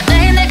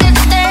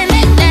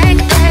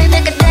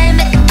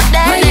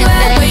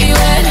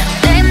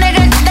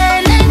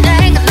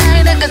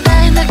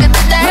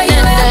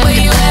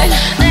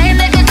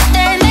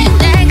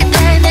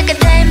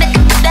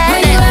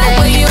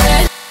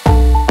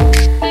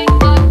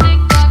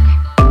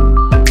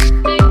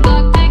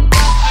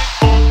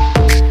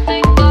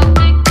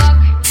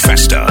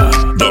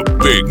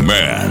 Big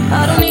man.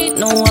 I don't need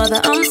no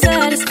other, I'm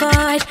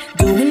satisfied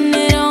doing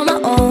it on my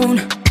own.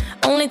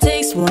 Only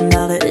takes one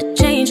dollar to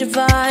change your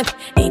vibe.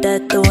 Ain't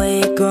that the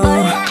way it goes?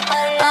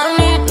 I don't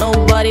need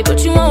nobody,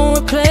 but you won't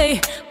replay.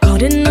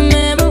 Caught in the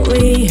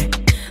memory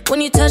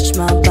when you touch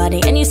my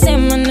body and you say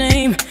my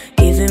name,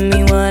 giving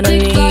me what I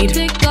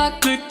need.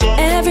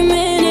 Every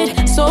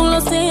minute, so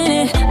lost in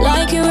it,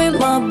 like you're in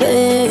my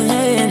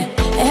bed.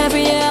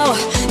 Every hour,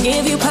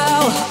 give you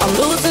power, I'm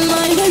losing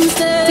my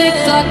instead.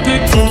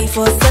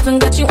 24/7,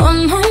 got you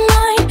on my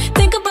mind.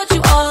 Think about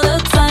you all the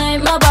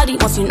time. My body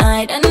wants you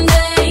night and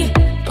day,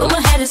 but my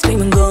head is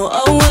screaming, go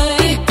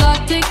away.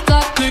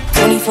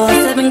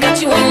 24/7,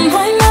 got you on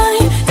my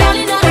mind.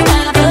 Darling, I don't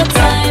have the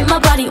time. My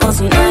body wants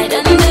you night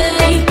and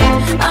day.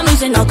 I'm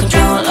losing all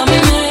control of me.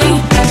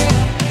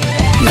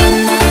 Na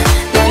na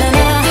na na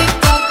na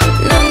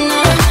na na na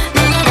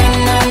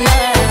na na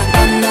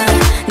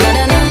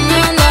na na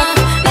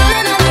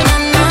na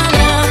na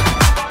na.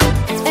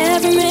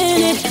 Every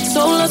minute,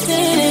 so lost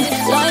in it,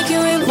 like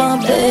you're in my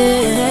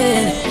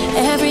bed.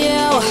 Every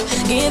hour,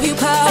 give you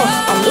power,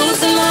 I'm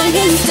losing my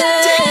instead.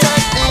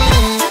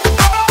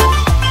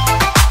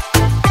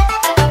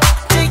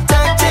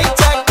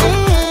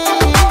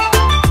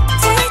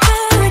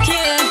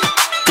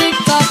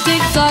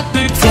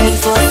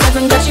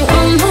 Got you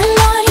on my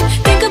mind,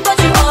 think about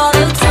you all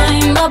the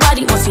time. My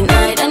body wants you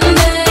night and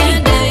day,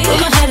 but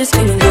my head is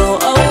screaming, go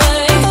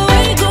away.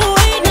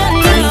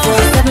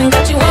 24/7,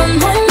 got you on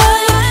my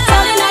mind.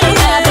 Darling, I don't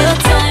have the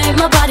time.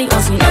 My body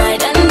wants you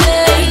night and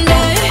day.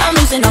 I'm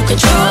losing all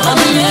control of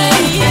me.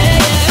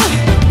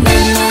 Na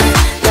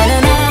na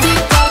na na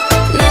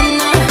na na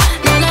na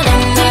na na na na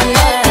na na na.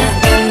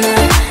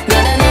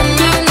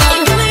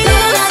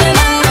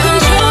 Losing all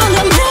control of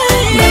me.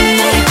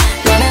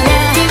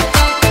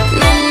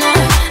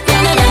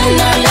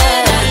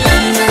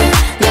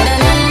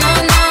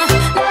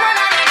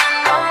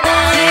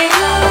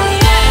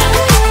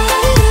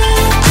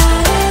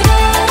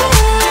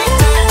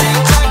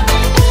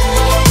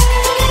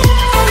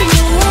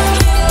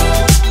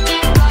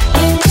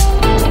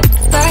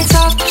 Lights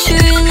off,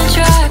 picture in the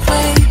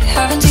driveway.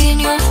 Haven't seen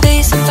your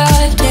face in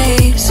 5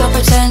 days, so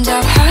pretend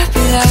I'm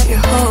happy that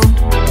you're home.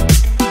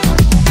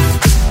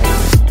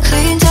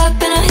 Cleaned up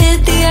and I hit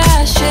the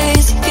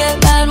ashtrays. You get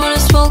mad when I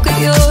smoke at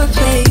your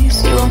place.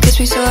 You won't kiss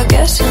me, so I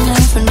guess you'll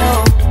never know.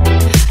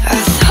 I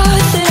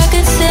thought that I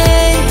could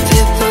save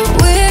it, but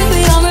we're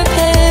beyond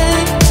repair.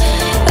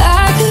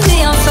 I could be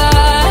on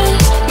fire,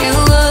 you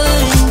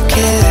wouldn't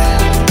care.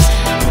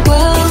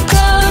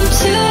 Welcome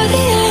to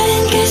the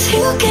end, guess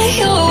you'll get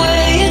your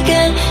way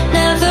again.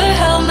 Never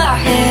held my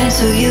hand,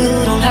 so you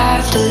don't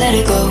have to let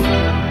it go.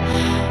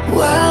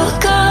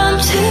 Welcome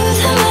to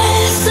the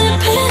mess,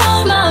 slipping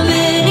on my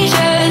mini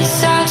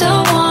dress. I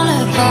don't wanna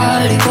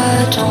party,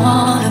 but don't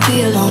wanna be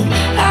alone.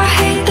 I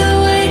hate the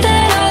way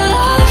that I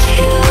love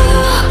you.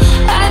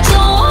 I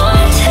don't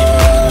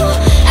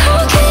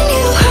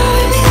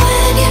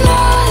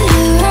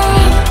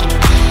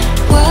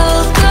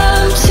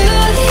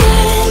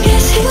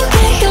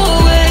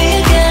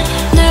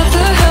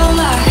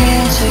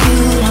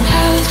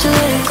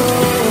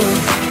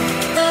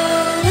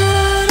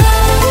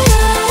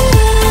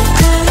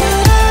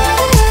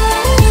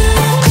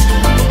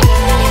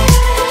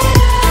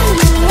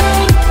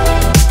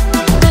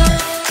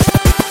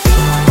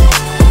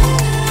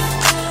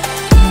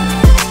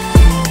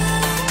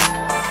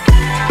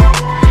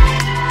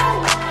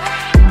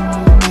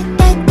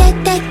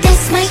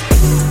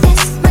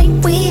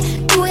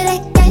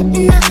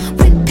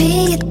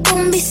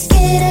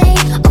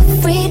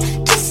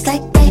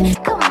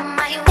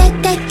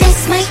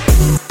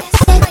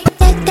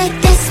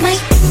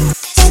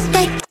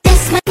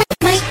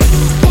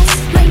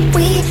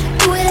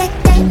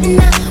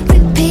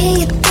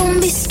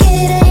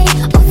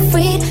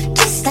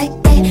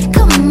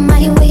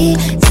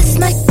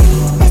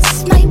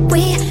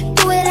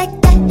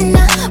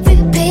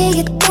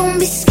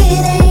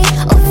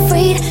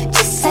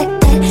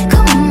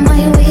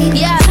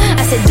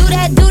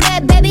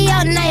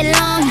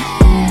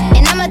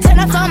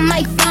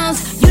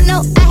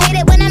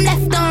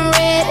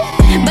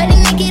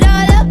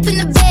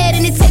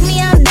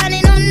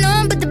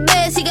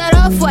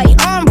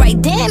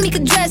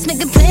could dress,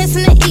 making plans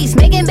from the east,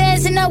 making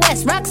bands in the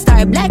west.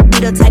 Rockstar, black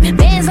beetle type,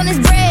 bands on his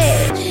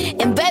bread.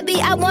 And baby,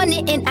 I want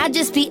it, and I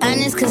just be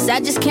honest, cause I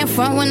just can't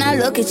front when I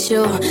look at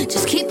you.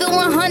 Just keep it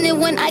 100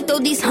 when I throw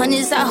these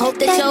hundreds. I hope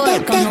that your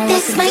work gon' know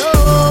what to do.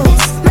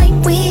 That's my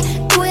way,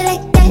 do it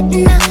like that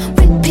and I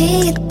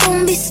repeat.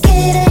 Don't be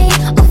scared, I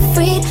ain't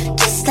afraid.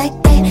 Just like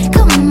that,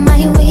 come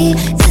my way.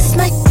 That's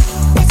my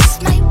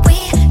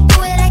way, do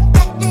it like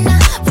that and I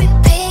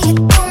repeat.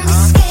 Don't be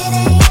scared,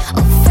 I ain't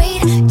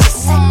afraid.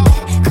 Just like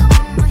that, come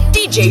my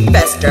way. DJ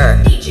Fester.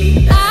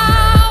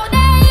 How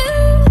dare you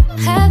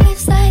have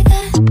kiss like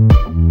that?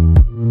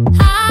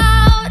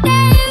 How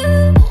dare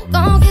you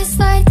gon' kiss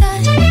like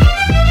that?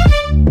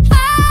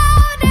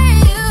 How dare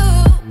you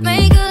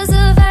make us a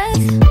vex?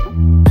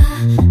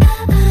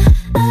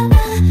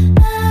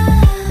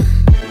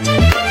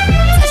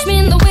 Touch me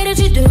in the way that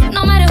you do,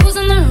 no matter who's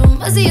in the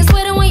room. I see you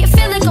sweating when you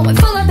feel it going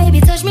full up, baby.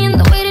 Touch me in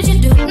the way that you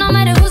do, no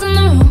matter who's in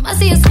the room. I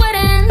see you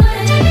sweating.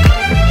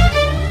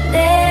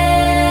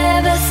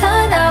 Never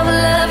thought I would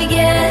love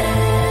again.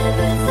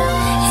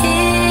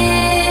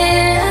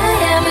 Here I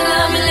am in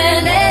love,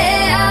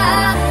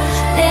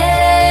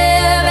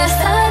 never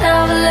thought I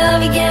would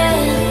love again.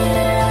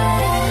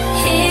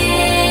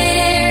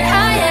 Here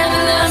I am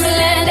in love,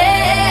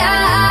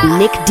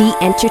 Nick D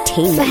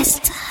Entertainment.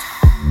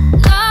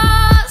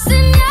 lost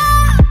in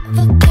your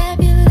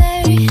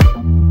vocabulary.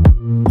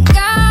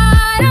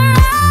 Got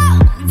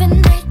around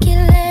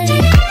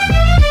vernacularly.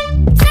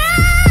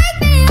 Take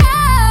me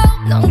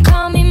home, don't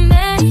call me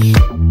Mary.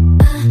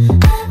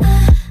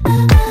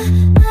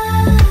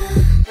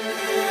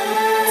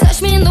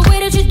 Touch me in the way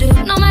that you do,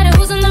 no matter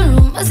who's in the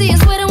room. I see you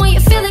sweating when you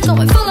feel it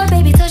going full up,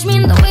 baby. Touch me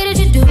in the way that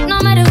you do, no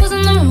matter who's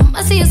in the room.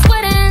 I see you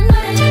sweating.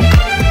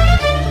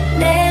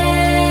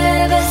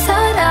 Never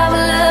thought I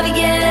would love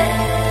again.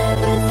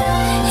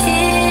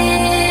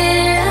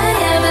 Here I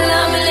am in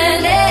love,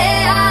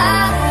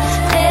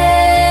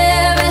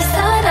 never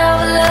thought I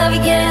would love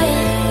again.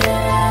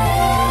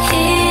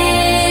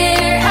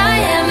 Here I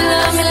am in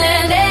love,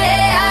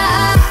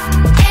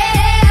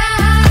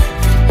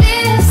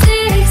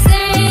 lipstick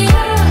stain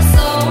your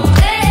soul.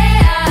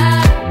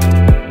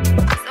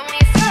 So when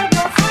you feel it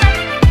go fly,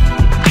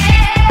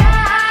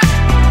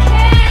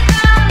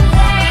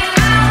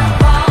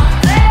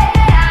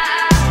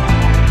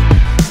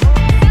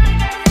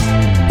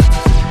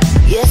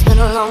 Yeah, it's been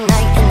a long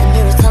night and the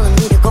mirror's telling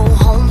me to go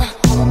home.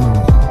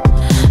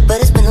 But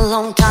it's been a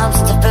long time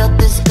since I felt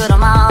this good on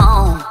my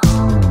own.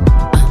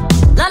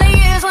 Lot of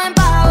years went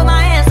by with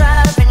my hands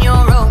tied up in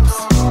your ropes.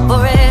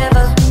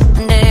 Forever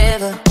and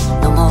ever,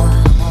 no more.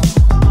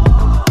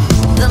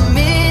 The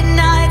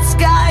midnight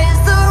sky is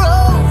the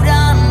road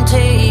I'm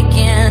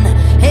taking.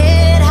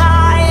 Head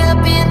high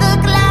up in the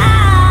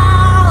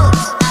clouds.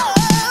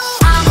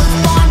 I was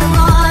born to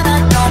run, I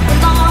don't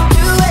belong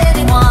to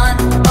anyone.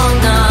 Oh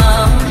no.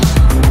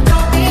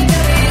 Don't need to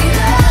be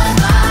loved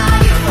by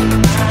you.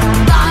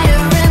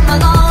 Fire in my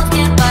lungs,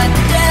 can't fight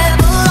the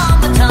devil on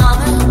my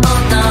tongue. Oh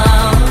no.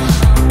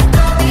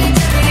 Don't need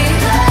to be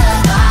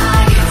loved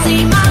by you.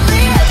 See my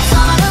lips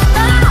on a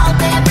mouth,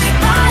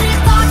 everybody's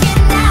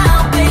talking now,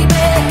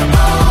 baby.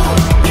 Oh,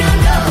 you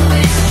know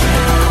it's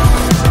true.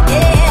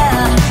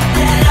 Yeah,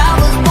 that I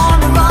was born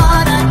to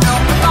run, I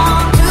don't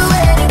belong to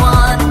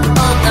anyone.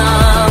 Oh no.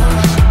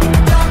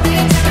 Don't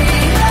need to be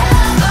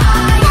loved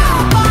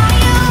by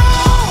you.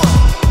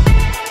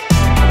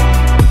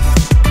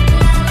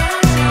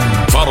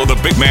 Follow the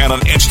big man on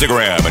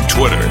Instagram and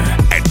Twitter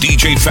at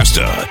DJ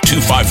Festa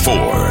 254.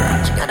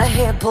 Got her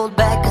hair pulled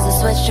back cause the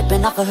sweat's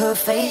dripping off of her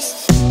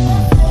face.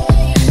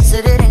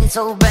 Said it ain't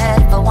so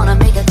bad if I wanna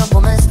make a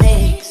couple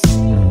mistakes.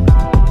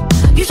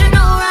 You should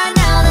know right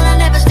now that I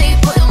never stay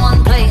put in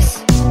one place.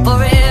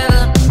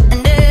 Forever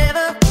and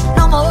ever,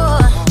 no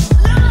more.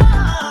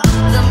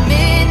 The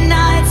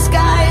midnight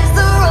sky is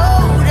the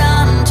road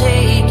I'm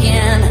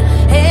taking.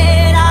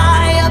 Head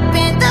high up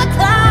in the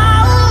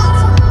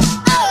clouds.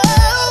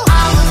 Oh,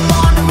 I was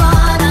born to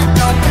run, I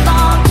don't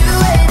belong to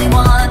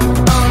anyone.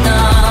 Oh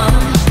no.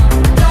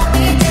 Don't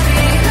need to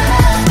be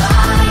loved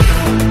by you.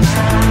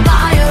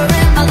 Fire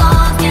in my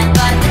lungs, can't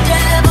fight the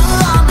devil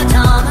on my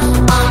tongue.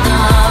 Oh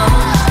no.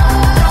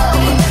 Don't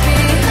need to be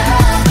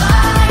loved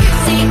by you.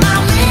 See my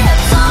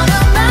lips on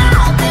her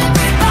mouth,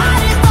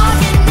 everybody's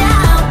talking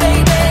now,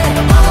 baby.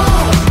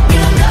 Oh,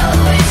 you know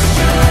it's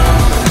true.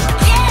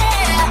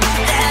 Yeah,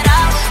 that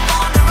I was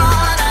born to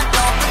run, I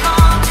don't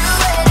belong to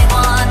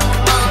anyone.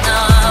 Oh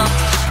no.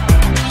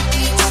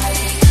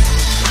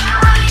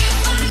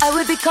 I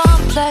would be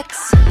complex,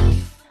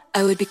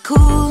 I would be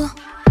cool.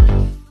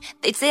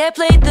 They'd say I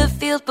played the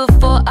field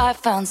before I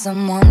found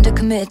someone to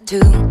commit to.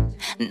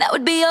 And that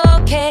would be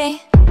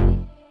okay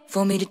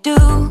for me to do.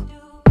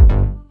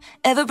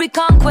 Every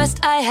conquest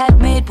I had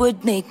made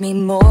would make me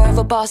more of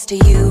a boss to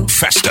you.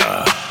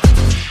 Festa.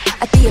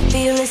 I'd be a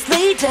fearless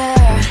leader,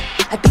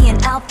 I'd be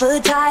an alpha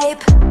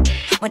type.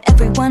 When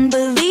everyone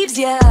believes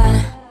ya,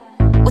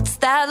 what's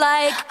that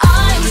like?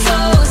 I'm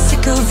so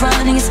sick of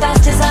running as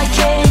fast as I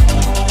can,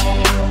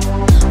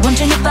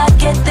 wondering if I'd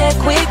get there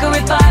quicker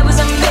if I was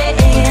a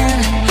man.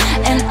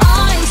 And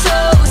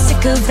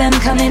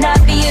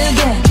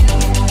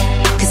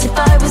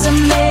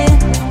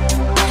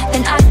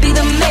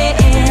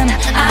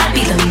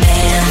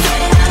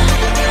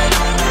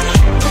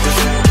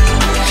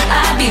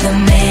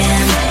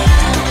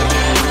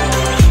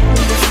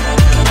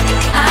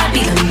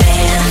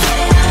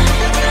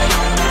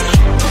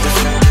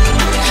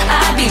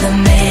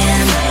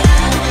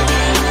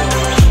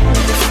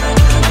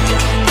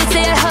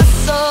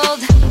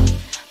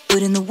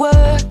put in the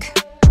work.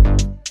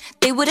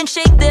 They wouldn't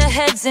shake their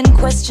heads and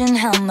question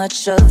how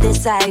much of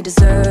this I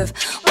deserve.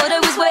 What I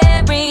was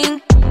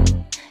wearing,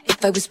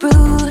 if I was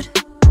rude,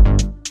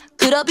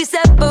 could all be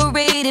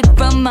separated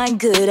from my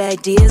good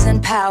ideas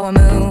and power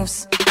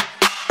moves.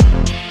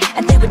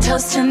 And they would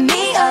toast to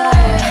me,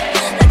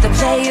 let the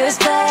players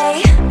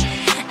play.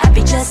 I'd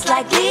be just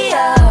like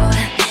Leo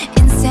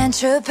in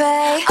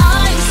Saint-Tropez.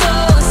 I'm so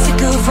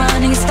sick of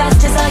running as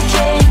fast as I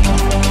can,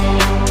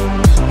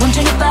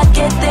 wondering if I'd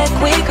get there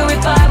quicker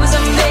if I was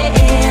a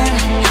man.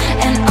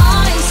 And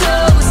I'm so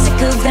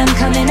sick of them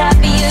coming at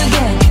me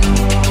again,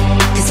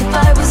 'cause if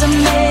I was a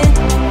man,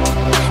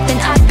 then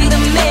I'd be the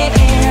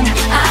man.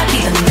 I'd be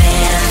the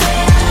man.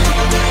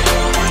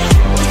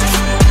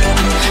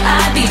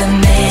 I'd be the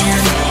man.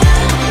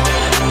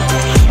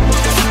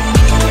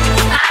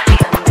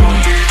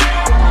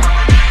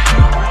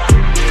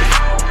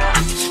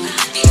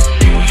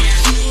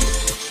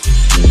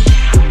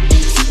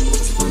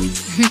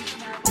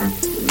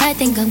 I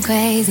think I'm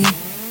crazy,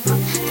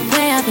 the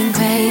way I've been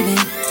craving.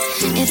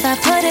 If I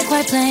put it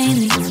quite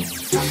plainly,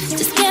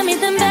 just give me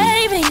them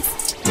babies.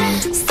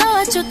 So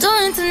what you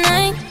doing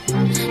tonight?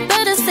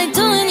 Better stay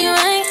doing you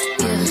right.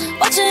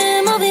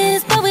 Watching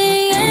movies, but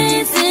we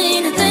ain't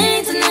seen a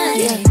thing tonight.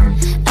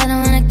 I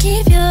don't wanna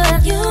keep you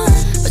up,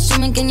 but show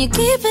me, can you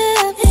keep it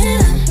up?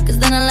 'Cause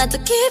then I'll have to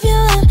keep you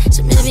up,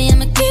 so maybe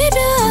I'ma keep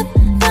you up.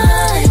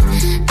 But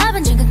I've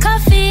been drinking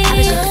coffee,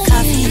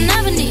 and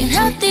I've been eating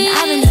healthy.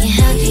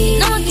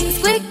 No one gets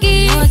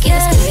squeaky,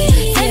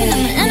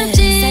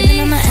 saving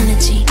on my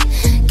energy.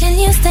 Can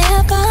you stay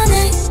up all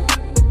night?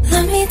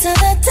 Love me till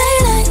the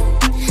daylight.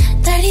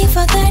 30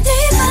 for 35.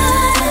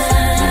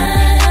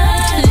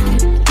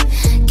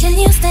 Can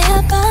you stay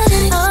up all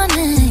night?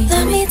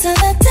 Love me till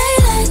the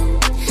daylight.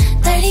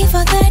 30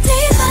 for 35.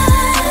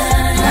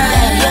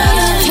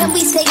 Can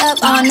we stay up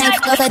all night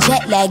for the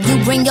jet lag? You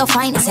bring your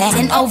finest hat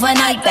and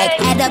overnight bag.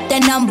 Add up the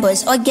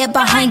numbers or get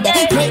behind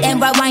that. Play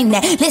and rewind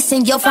that.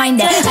 Listen, you'll find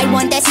that. I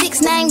want that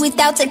 6'9"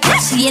 without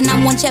Takashi, and I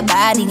want your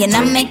body, and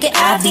I make it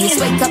obvious.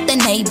 Wake up the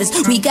neighbors,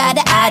 we got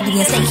an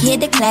audience. They hear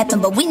the clapping,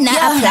 but we not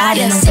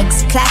applauding.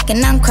 6 o'clock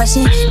and I'm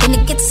crushing. Then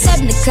it gets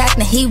 7 o'clock,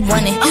 now he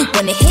running.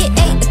 When it hit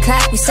 8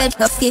 o'clock, we said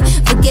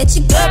forget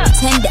your girl,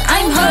 pretend that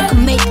I'm her.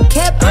 Can make a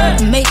cap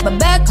hurt, and make my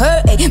back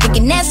hurt. Ay, we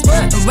can ask for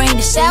it, rain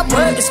the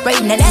shower, the spray.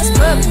 Now that's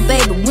perfect,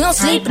 baby. We don't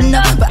sleep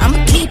enough, but I'ma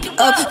keep it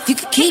up if you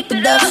can keep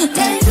it up.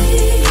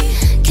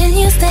 Can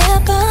you stay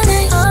up all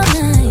night?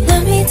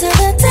 Love me till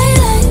the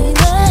daylight.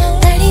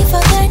 30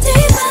 for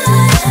 35.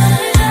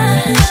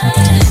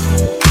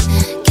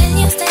 Can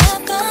you stay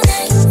up all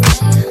night?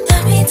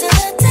 Love me till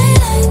the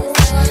daylight.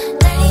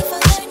 30 for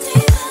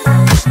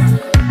 35.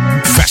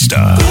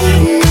 Festa.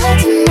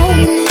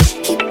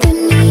 Keeping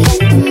me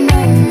in the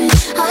moment.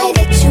 I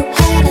that you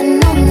hadn't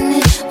known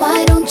it. Why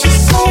don't you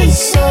say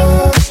so?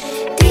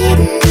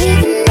 Didn't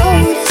even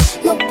notice.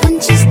 No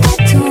punches got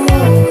to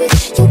roll with.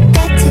 You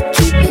got to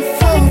keep it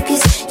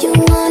focused. You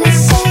wanna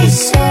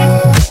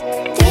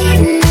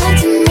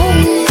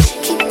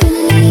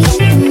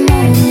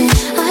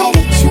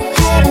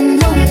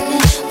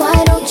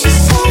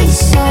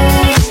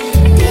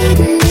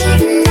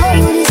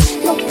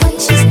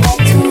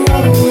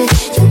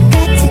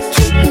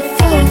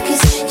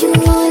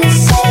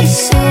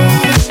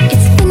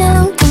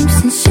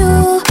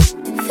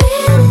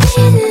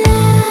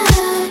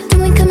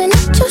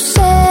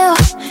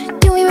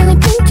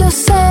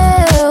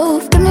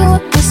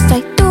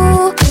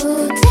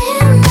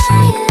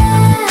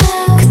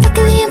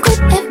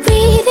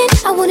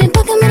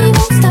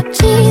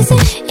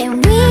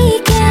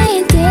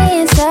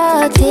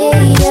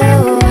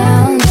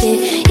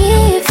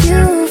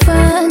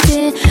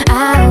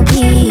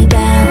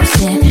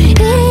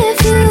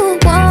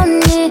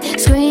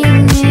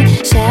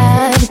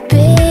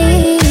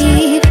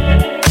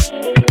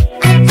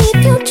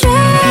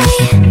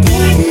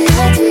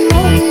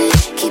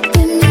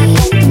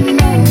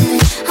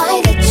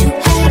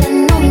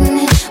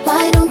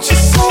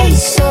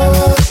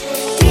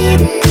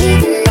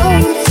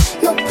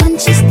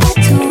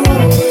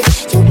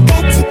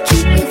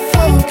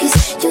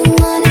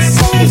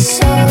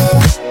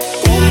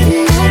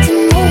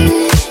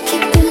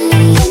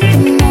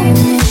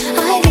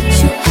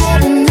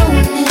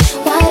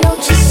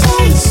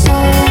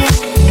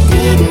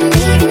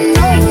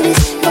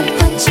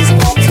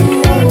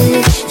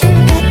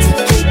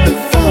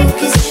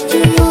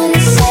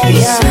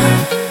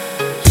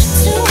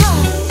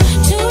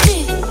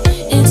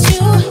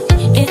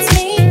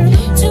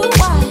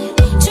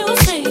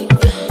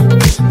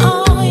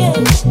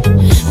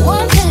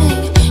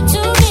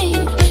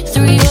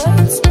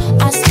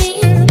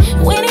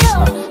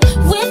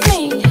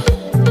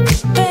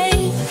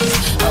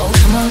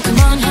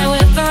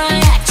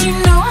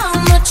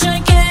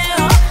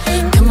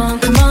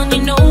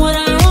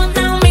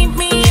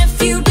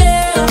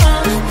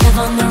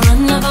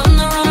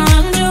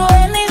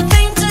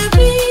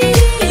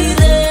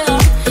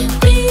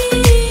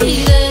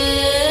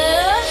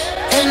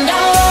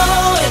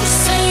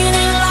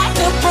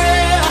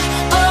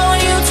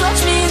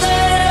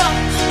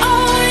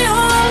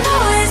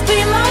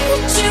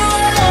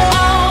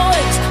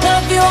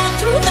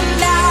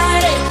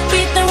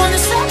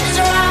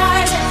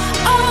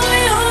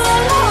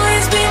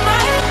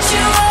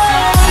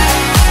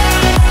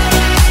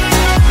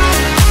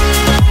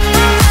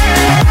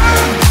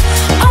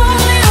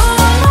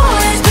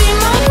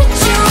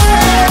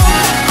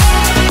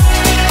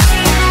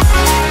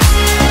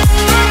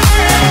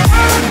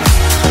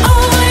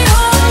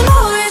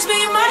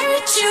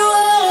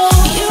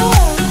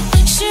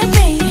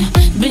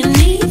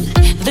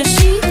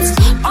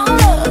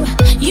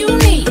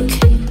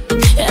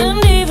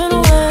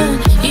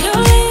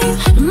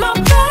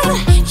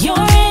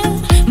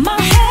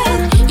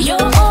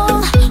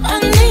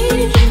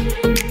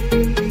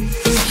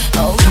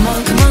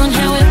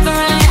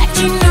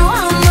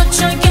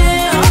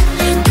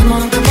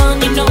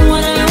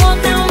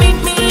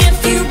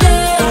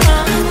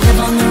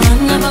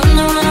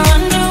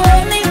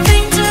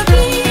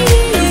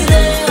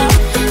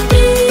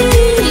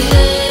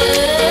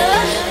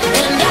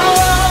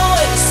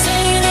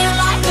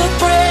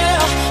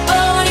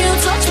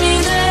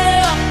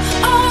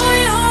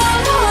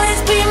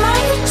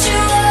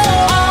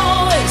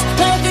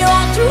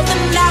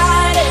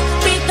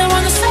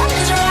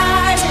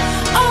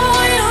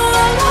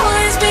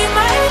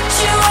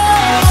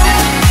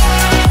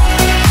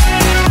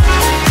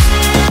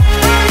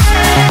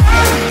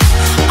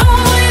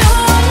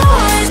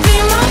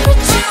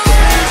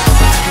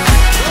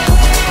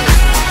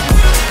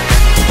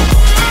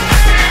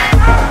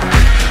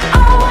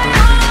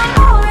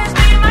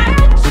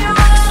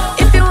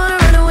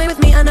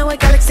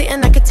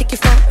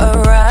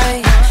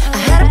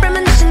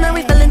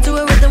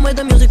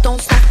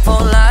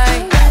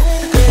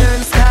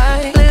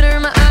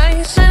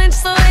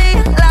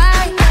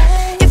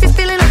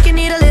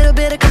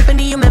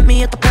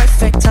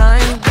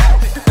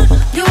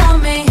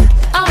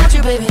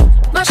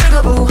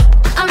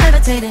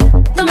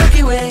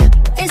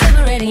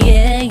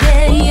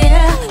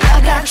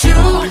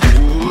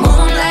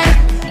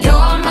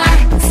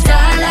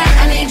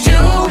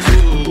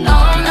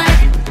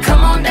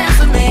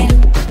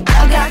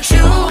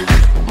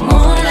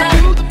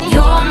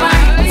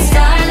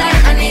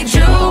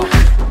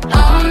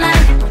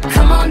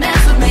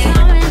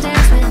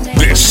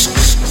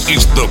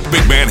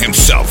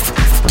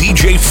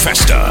DJ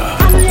Festa.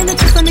 I'm feeling the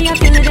truth for me, I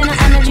feel it in the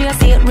energy, I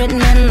see it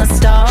written in the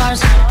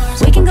stars.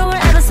 We can go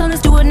wherever, so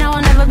let's do it now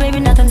or never, baby,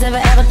 nothing's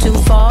ever too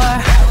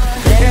far.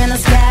 Glitter in the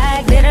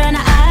sky, glitter in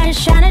the eyes,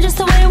 shining just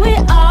the way we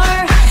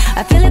are.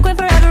 I feel like we're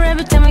forever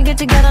every time we get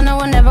together, no,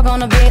 we're never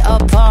gonna be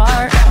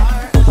apart.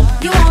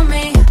 You want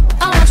me,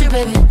 I want you,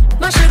 baby,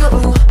 my sugar,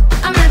 ooh,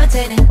 I'm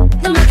levitating,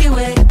 the Milky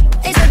Way,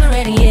 it's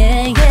separating,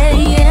 yeah, yeah,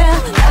 yeah.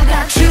 I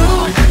got you,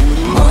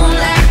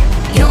 moonlight,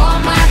 you're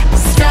my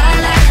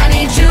starlight, I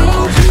need you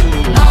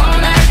all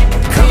night.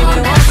 Come on,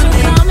 dance with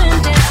me, come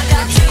and dance. I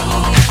got you,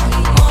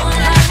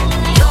 moonlight,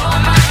 you're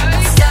my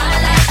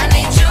starlight, I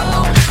need you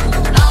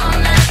all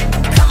night.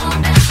 Come on,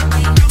 dance with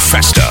me.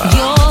 Festa.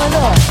 You're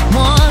the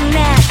one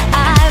that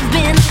I've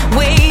been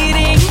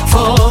waiting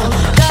for.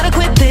 Gotta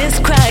quit this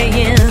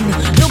crying.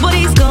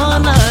 Nobody's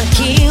gonna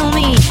kill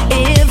me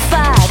if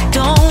I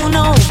don't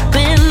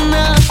open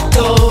the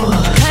door.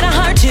 Kinda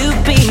hard to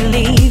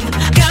believe.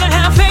 Gotta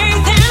have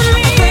faith in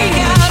me. Freak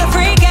out,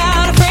 freak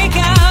out, freak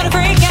out,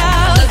 freak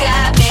out. Look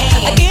at me.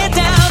 I get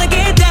down, I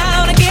get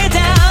down, I get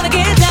down, I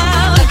get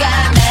down. Look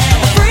at me.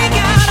 Freak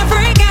out,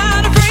 freak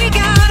out, freak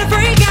out,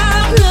 freak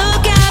out.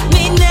 Look at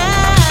me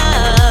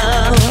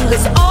now.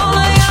 'Cause all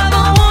I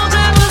ever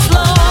wanted was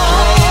love.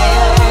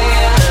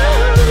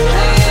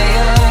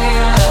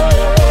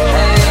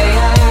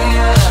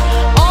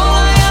 All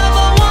I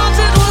ever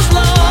wanted was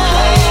love.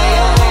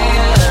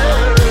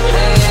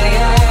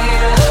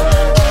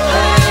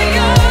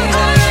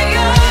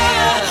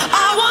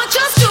 I want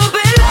just to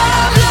be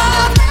love,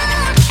 love.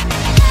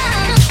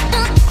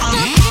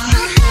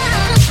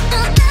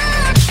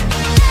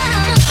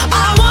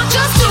 I want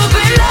just to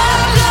be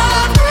love,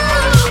 love.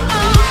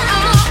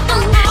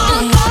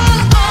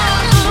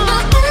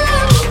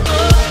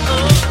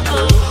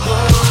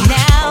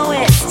 Now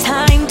it's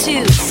time to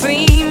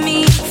free me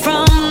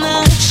from the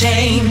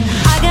chain.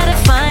 I gotta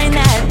find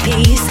that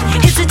peace.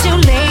 Is it too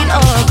late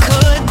or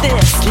could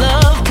this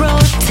love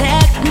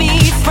protect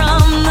me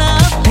from the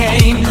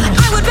pain?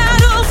 I would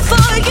battle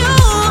for you,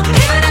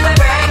 even if I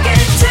break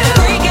it too.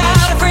 Freak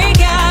out,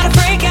 freak out,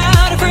 freak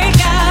out,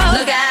 freak out.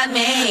 Look at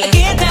me. I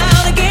get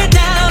down, I get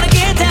down, I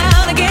get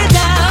down, I get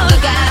down.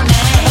 Look at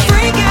me.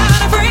 Freak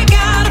out, freak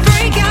out,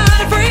 freak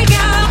out, freak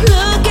out.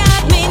 Look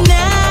at me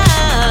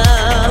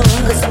now.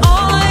 'Cause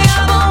all I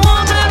ever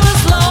wanted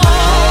was love.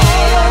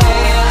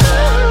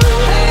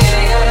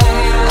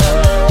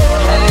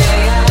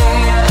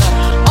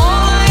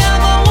 All I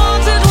ever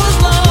wanted was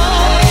love.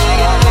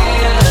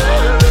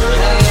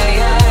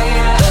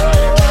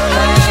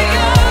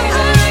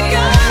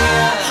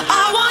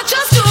 I want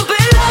just to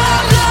be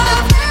love,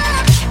 love.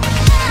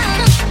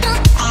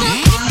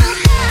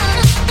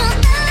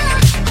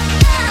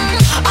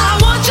 I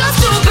want just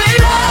to be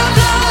love,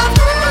 love.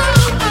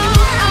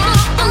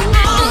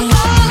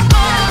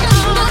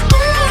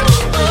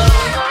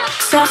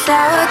 Soft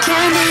sour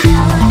candy.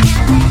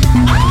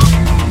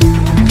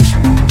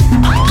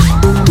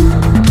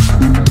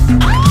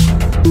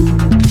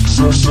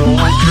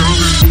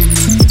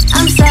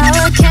 I'm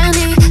sour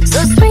candy, so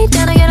sweet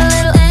that I get a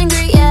little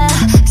angry, yeah.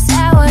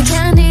 Sour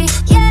candy,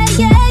 yeah,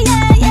 yeah,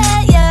 yeah,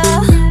 yeah,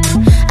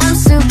 yeah. I'm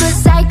super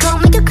psycho,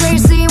 make you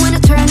crazy when I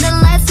turn the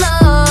lights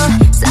low.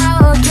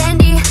 Sour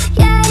candy,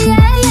 yeah,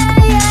 yeah, yeah,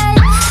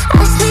 yeah.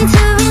 Ask me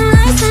to be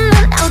nice and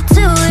then I'll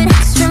do it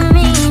extra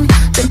mean.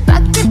 그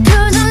밖에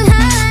표정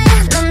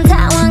하나에 넌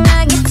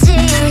당황하겠지.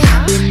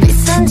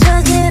 비싼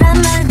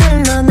척이란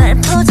말들로 날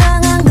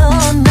포장한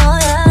건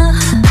너야,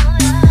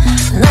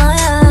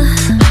 너야.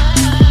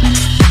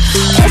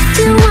 If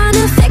you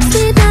wanna fix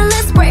me, then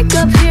let's break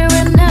up here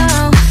and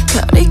now.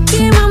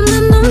 거리낌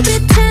없는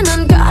눈빛에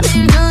넌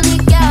거리를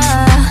두니까.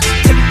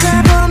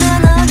 듣다 보면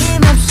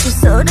어김없이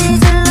소리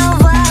질러.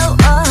 Wow,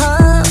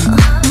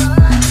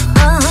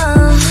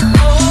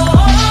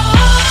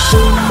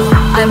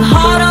 I'm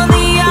hot on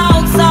the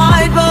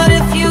outside, but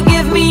if you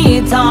give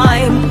me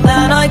time,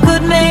 then I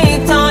could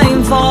make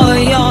time for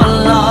your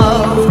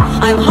love.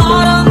 I'm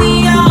hot on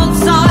the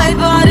outside,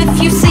 but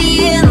if you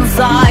see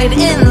inside,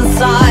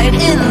 inside,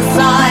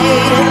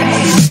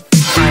 inside.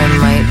 I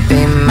might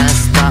be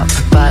messed up,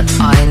 but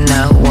I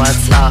know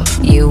what's up.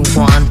 You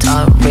want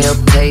a real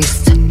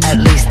taste? At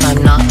least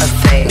I'm not a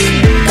fake.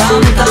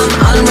 Come, come,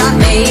 unwrap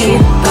me.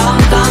 Come,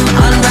 come,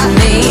 unwrap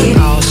me.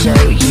 I'll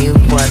show you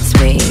what's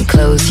me.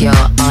 Close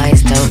your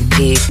eyes, don't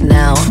peek.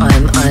 Now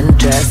I'm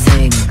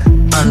undressing.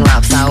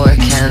 Unwrap sour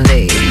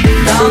candy.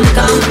 Come,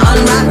 come,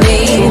 unwrap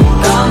me.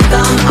 Come,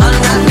 come,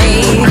 unwrap me.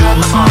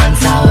 Come on,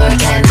 sour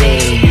candy.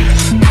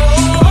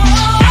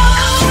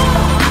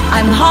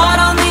 I'm hot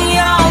on the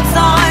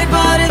outside,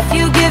 but if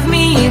you give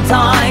me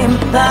time,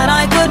 then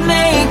I could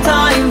make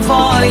time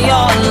for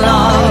your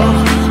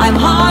love. I'm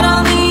hot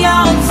on the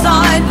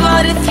outside,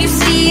 but if you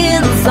see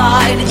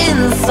inside,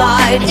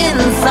 inside,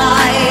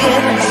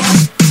 inside.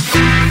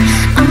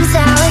 I'm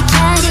sour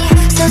candy,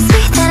 so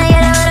sweet that I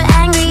get a little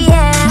angry,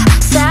 yeah.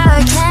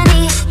 Sour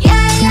candy,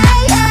 yeah, yeah,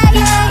 yeah,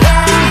 yeah,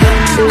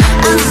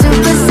 yeah. I'm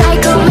super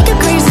psycho, make you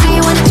crazy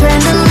when I turn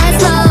the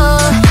lights low.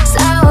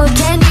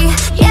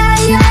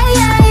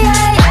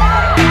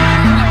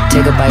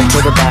 bite,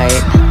 take a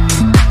bite.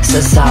 It's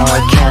a sour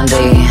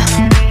candy.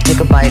 Take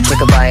a bite,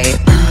 take a bite.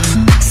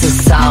 It's a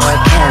sour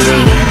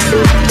candy.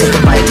 Take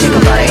a bite, take a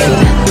bite.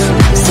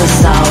 It's a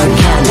sour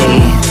candy.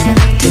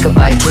 Take a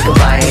bite, take a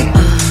bite.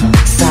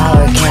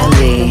 Sour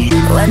candy.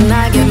 When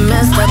I get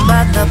messed up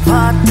at the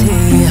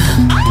party,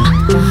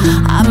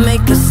 I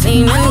make a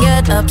scene and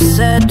get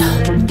upset.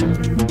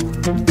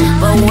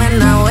 But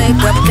when I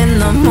wake up in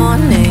the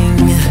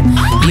morning,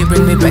 you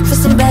bring me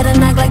breakfast in bed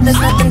and act like there's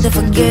nothing to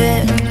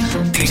forget.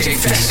 DJ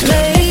Festa.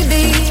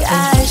 Maybe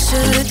I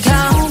should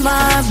count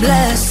my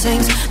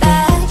blessings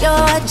that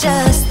you're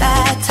just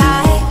that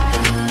type.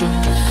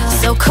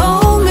 So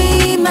call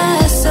me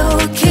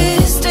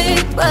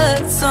masochistic,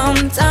 but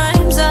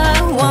sometimes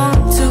I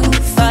want to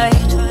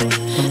fight.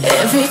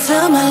 Every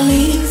time I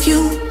leave,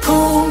 you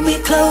pull me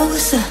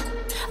closer.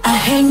 I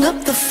hang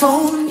up the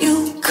phone,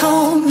 you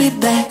call me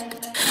back.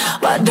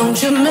 Why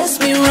don't you mess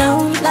me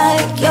around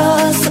like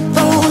you're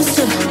supposed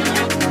to?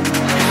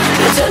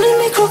 You're turning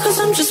me cool cause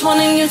I'm just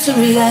wanting you to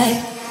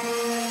react.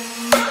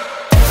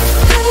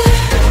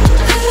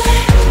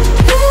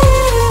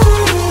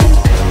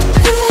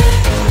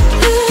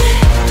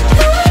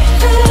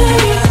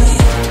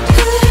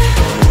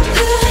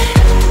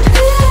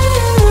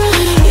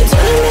 You're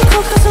turning me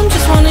cool cause I'm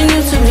just wanting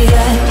you to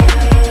react.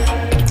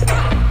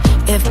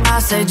 If I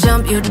say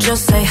jump, you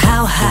just say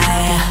how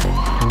high.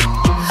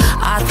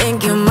 I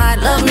think you might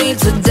love me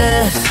to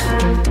death.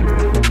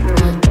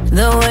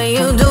 The way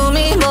you do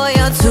me, boy,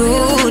 you're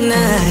too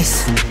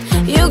nice.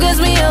 You get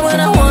me up when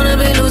I wanna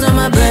be losing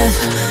my breath.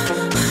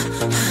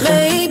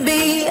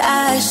 Maybe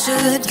I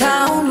should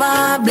count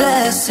my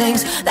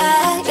blessings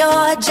that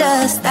you're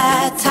just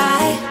that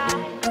type.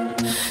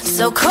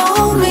 So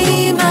call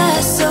me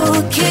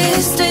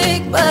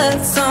masochistic,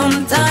 but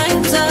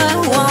sometimes I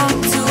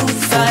want to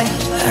fight.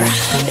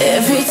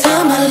 Every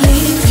time I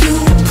leave, you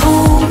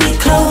pull me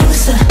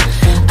closer.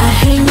 I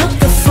hang up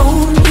the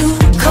phone, you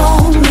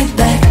call me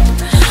back.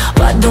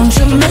 Why don't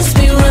you mess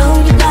me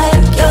around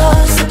like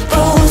you're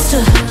supposed to?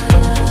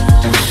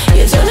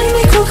 You're turning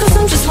me cool cause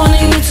I'm just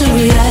wanting you to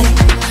react.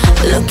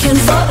 Looking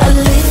for a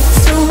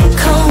little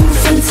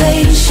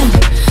confrontation.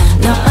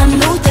 Now I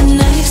know the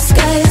nice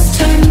guys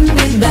turn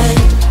me back.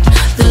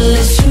 The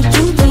less you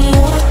do, the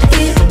more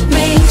it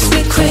makes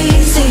me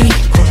crazy.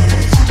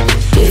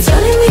 You're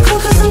turning me cool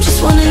cause I'm just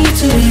wanting you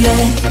to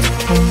react.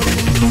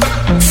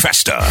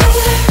 Festa.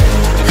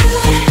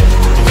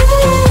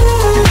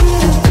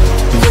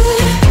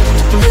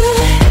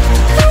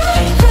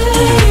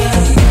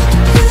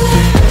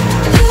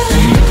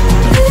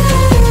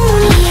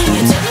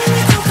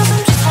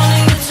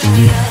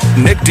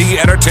 Nick D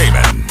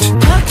Entertainment.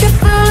 Pocket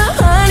full of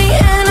honey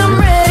and I'm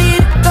ready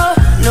to go.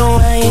 No,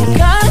 I ain't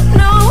got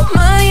no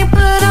money,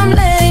 but I'm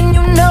letting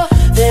you know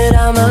that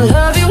I'ma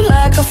love you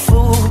like a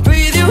fool.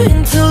 Breathe you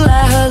in till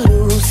I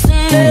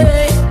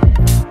hallucinate.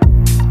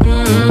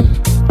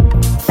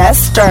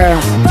 Festa.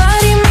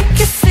 Body make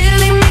it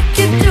silly, make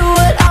it do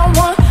what I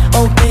want.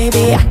 Oh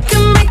baby, I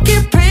can make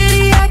it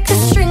pretty, I can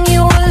string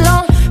you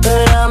along.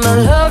 But I'ma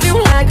love you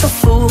like a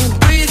fool.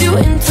 Breathe you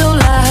in till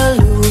I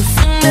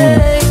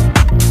hallucinate.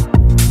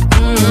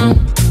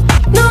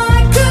 No,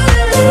 I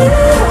couldn't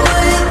live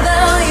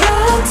without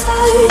your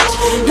touch.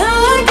 No,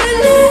 I could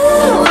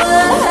never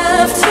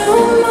have too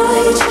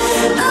much.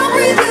 I'll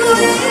breathe you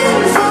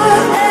in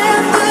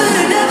forever,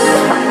 never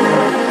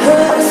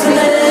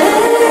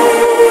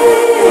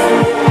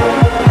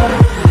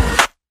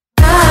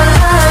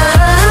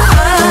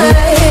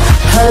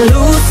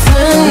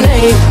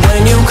hallucinate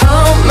when you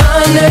call my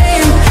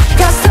name.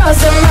 Got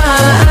stars in my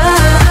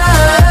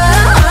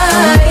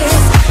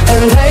eyes,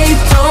 and they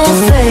don't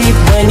fade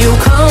when you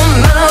come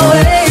my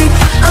way.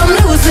 I'm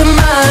losing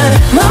my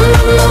mind.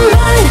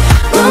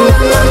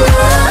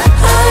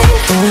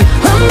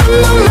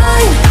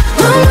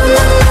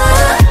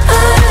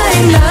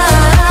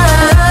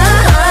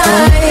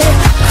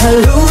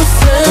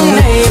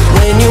 Hallucinate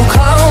when you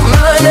call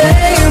my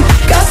name.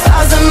 Got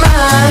stars in my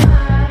eyes.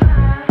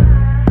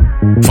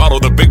 Follow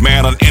the big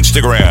man on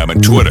Instagram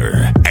and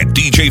Twitter at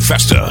DJ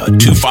Festa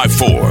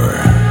 254.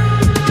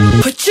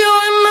 Put you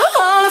in my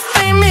Hall of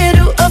Fame,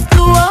 middle of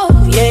the wall.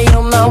 Yeah,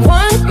 you're my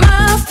one,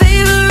 my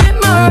favorite,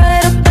 my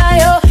right up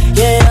bio.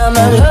 Yeah,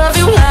 I'ma love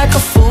you like a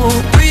fool.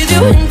 Breathe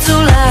you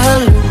until I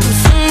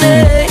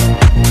hallucinate.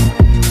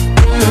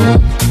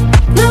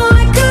 No,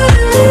 I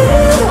couldn't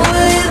live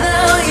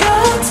without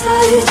your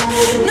touch.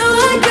 No,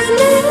 I could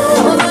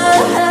never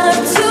have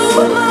too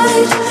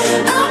much.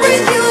 I'll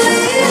breathe you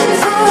in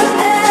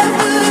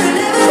forever,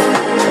 never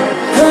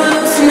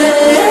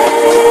hallucinate.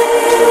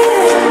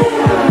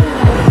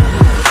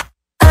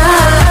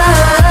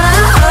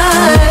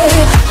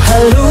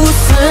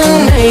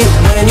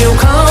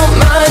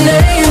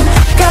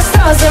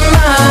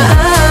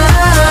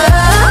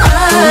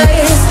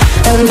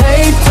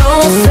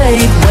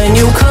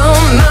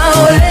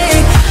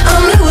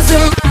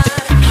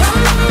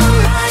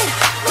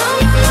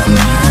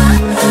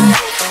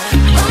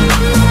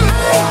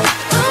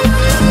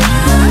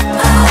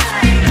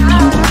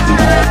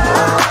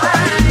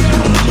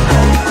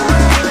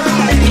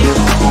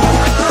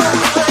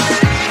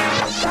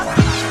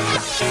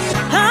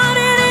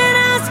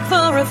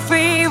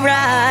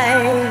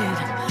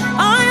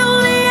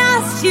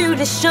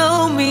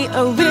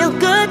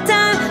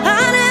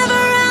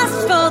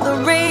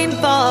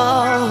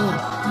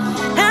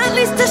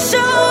 After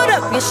showed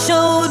up, you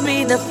showed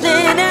me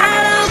nothing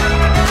at all.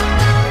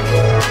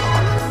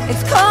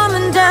 It's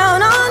coming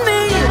down on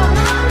me,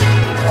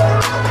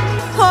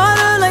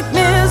 harder like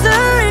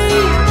misery.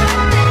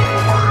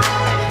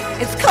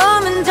 It's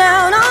coming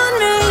down on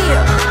me.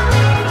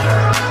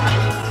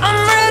 I'm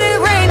ready,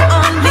 rain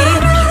on me.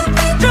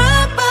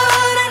 Drop,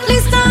 but at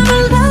least I'm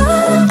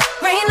alive.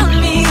 Rain on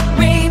me,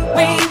 rain,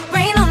 rain,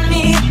 rain on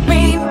me,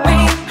 rain,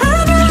 rain.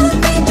 I'd rather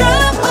be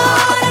drop,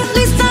 but at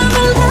least I'm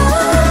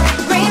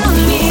alive. Rain on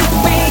me,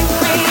 rain,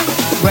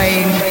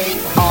 rain, rain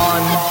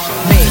on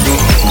me.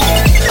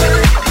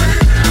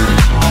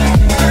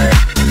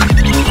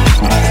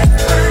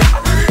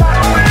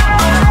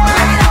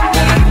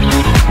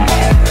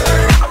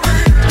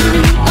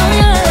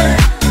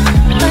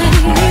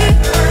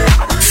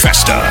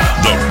 Festa,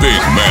 the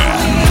big man.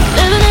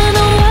 Living in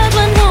a world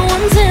where no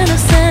one's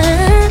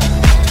innocent.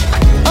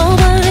 Oh,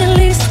 but at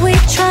least we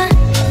try.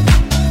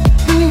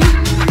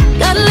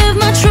 Gotta live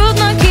my truth,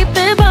 not keep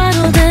it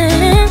bottled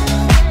in.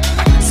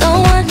 So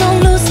I don't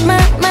lose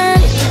my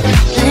mind.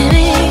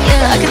 Baby,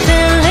 yeah, I can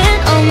feel it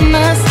on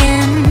my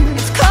skin.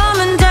 it's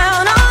coming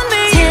down on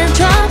me.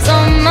 Teardrops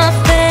on my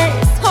face.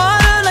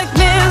 Harder like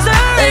misery.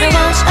 Better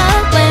watch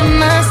out, blame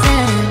my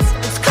sins.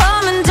 It's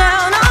coming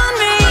down on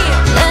me.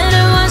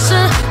 Better watch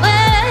away.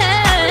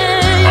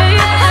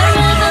 I'd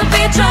rather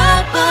be dry,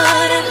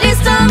 but at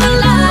least I'm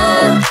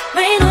alive.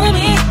 Rain on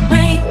me,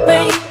 rain,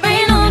 rain,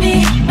 rain on me,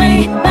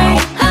 rain, rain.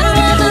 I'd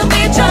rather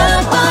be dry,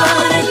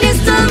 but at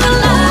least I'm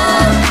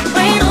alive.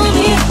 Rain on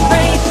me,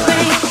 rain,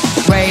 rain,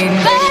 Rain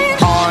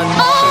on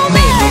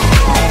me.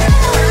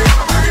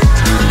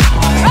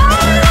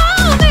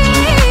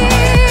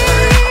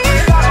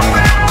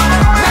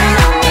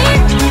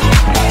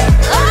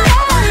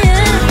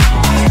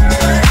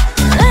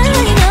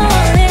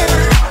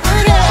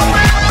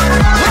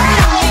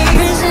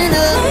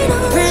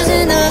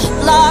 Prisoner,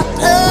 locked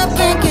up,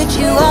 can't get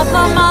you off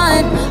my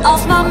mind,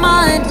 off my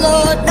mind.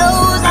 Lord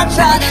knows I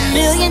tried a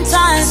million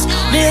times,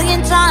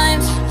 million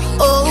times.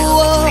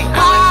 Oh,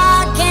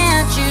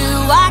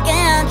 why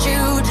can't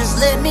you just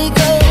let me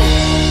go?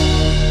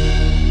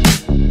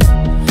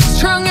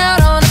 Strung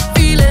out on a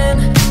feeling,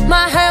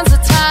 my hands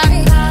are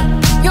tied,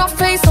 your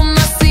face on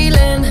my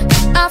ceiling.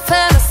 I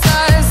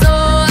fantasize,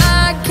 oh,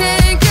 I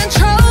can't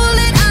control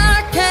it,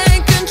 I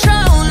can't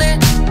control it.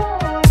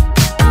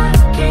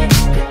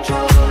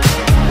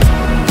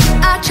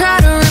 I try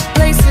to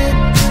replace it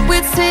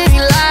with city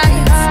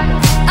lights.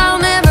 I'll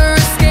never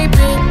escape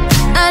it.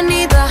 I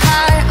need the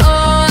high.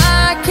 Oh,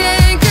 I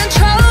can't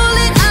control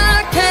it.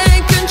 I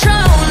can't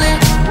control it.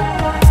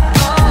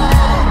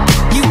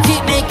 You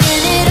keep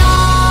making it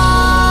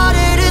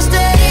harder to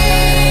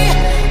stay,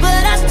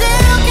 but I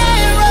still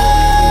can't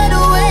run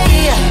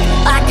away.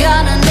 I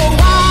gotta know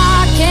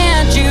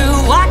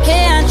why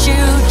can't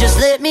you just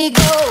let me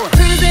go?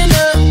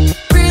 Prisoner,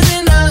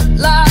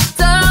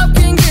 locked up,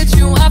 can't get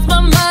you off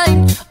my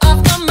mind, off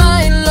my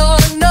mind.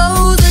 Lord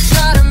knows I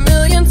tried a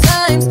million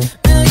times,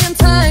 million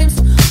times.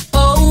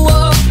 Oh,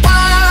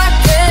 why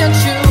can't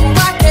you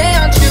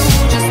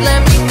just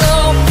let me go?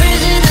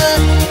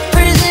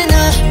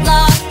 Prisoner,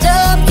 locked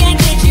up, can't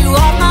get you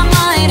off my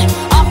mind,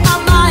 off my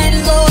mind.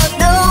 Lord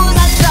knows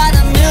I tried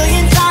a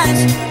million times,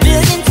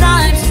 million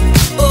times.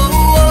 Oh,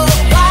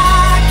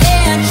 why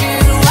can't you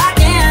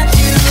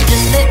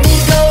just let me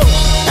go?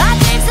 I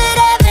tasted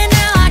heaven,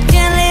 now I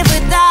can't live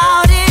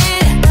without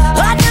it.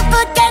 I can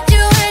forget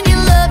you when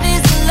your love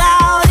is the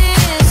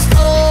loudest.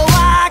 Oh,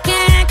 I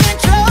can't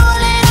control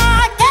it,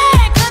 I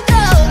can't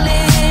control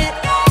it.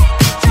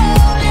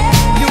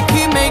 You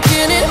keep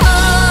making it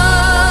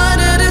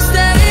harder to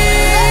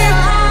stay,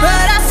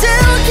 but I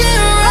still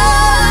can't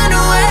run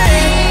away.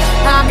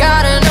 I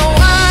gotta know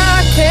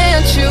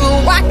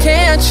why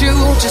can't you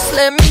just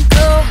let me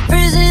go?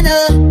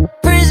 Prisoner,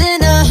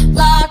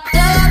 locked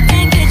up,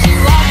 can't get you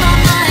off my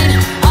mind,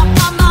 off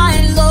my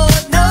mind.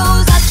 Lord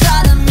knows I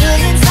tried a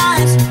million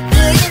times,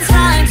 million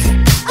times.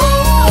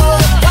 Oh,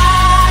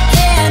 why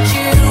can't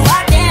you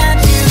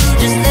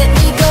just let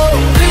me go?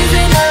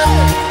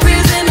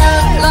 Prisoner,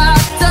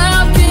 locked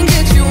up, can't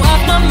get you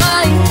off my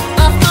mind,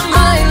 off my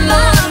mind.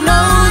 Lord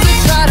knows I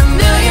tried a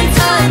million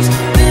times,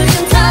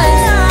 million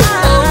times.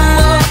 Oh,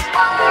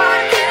 why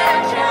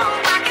can't you?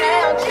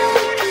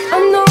 I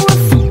know I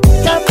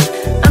fucked up,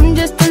 I'm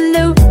just a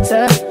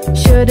loser.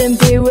 Shouldn't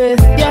be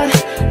with ya,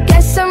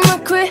 guess I'm a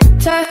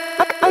quitter.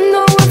 I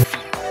know I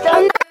fucked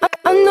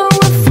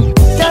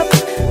up,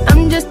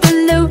 I'm just a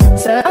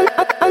loser.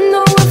 I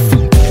know I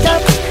fucked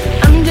up,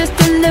 I'm just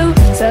a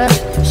loser.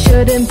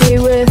 Shouldn't be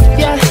with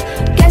ya,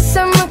 guess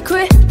I'm a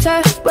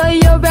quitter. While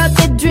you're out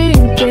there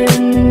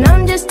drinking,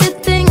 I'm just a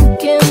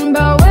thinking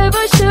about where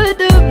I should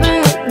have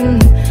been.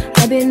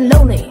 I've been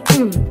lonely.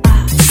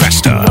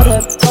 Festa.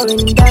 Water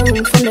pouring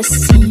down from the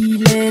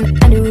ceiling.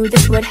 I knew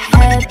this would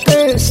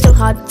happen, still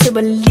hard to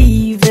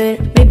believe it.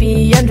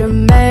 Maybe I'm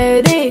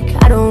dramatic,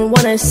 I don't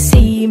wanna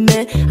see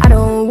me, I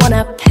don't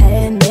wanna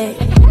panic.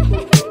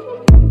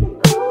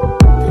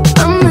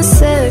 I'm a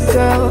sad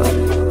girl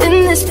in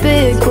this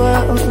big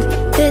world,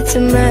 it's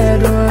a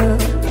mad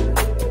world.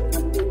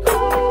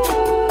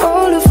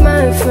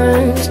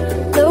 friends,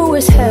 though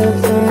it's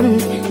heaven,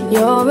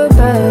 you're a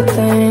bad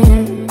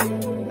thing.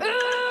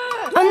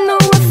 I know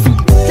I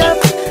fucked up,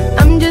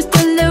 I'm just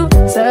a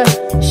loser,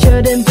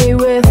 shouldn't be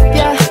with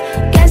ya.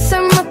 Guess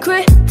I'm a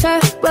quitter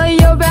while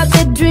you're out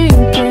there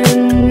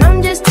drinking.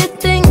 I'm just here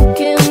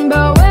thinking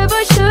about where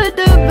I should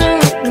have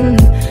been.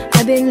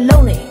 I've been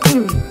lonely.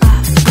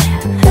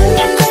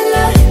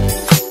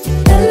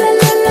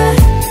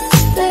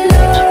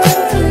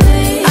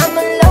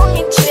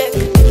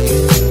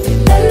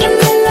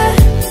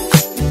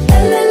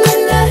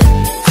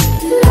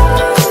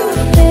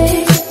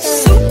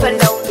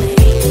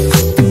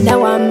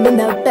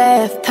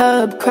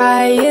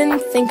 Crying,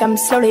 think I'm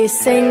slowly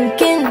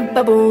sinking.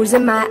 Bubbles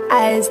in my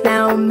eyes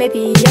now,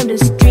 maybe I'm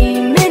just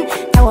dreaming.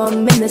 Now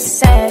I'm in the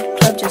sad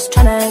club, just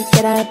trying to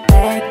get a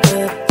back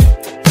up.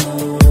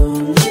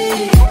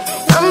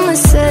 I'm a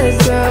sad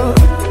girl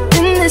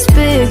in this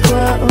big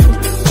world,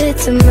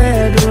 it's a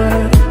mad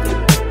world.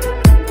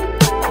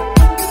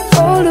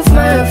 All of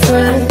my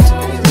friends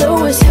know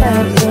what's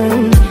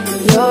happened,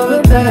 you're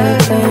a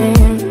bad thing.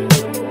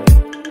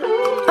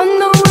 I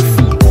know I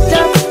fucked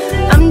up,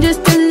 I'm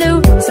just a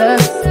loser,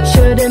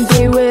 shouldn't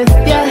be with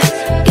ya.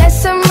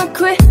 Guess I'm a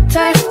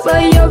quitter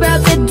while you're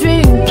out there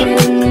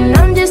drinking.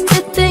 I'm just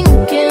here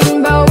thinking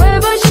about where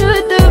I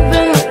should have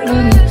been.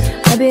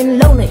 I've been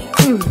lonely.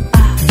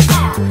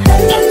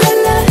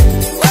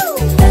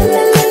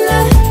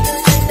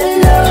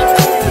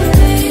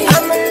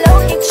 I'm a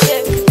lonely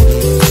chick.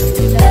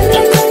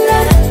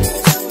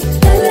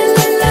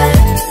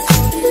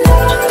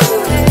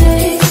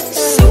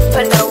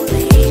 Super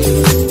lonely.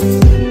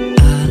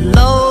 I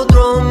loathe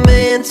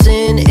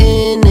romancing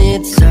in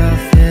itself.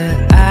 Yeah,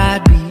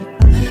 I'd be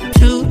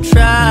to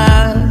try.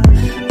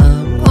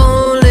 I'm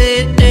only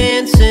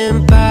dancing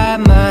by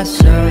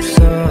myself,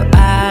 so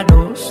I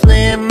don't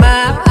slam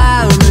my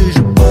Irish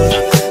bar.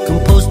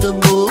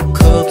 Compostable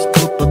cups,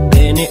 put a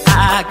penny.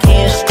 I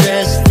can't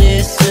stress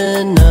this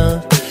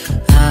enough.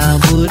 I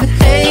would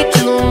hate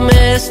to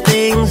mess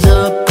things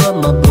up, but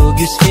my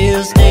boogie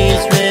still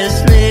stays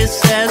restless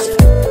as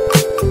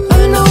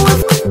I know I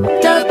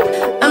fucked up,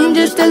 I'm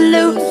just a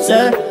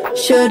loser,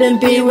 shouldn't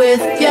be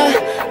with ya.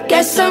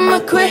 Guess I'm a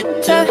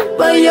quitter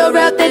while you're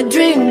out there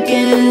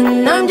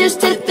drinking. I'm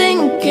just here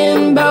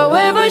thinking about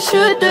where I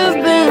should have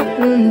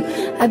been.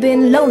 I've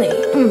been lonely,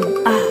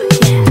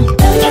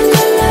 yeah.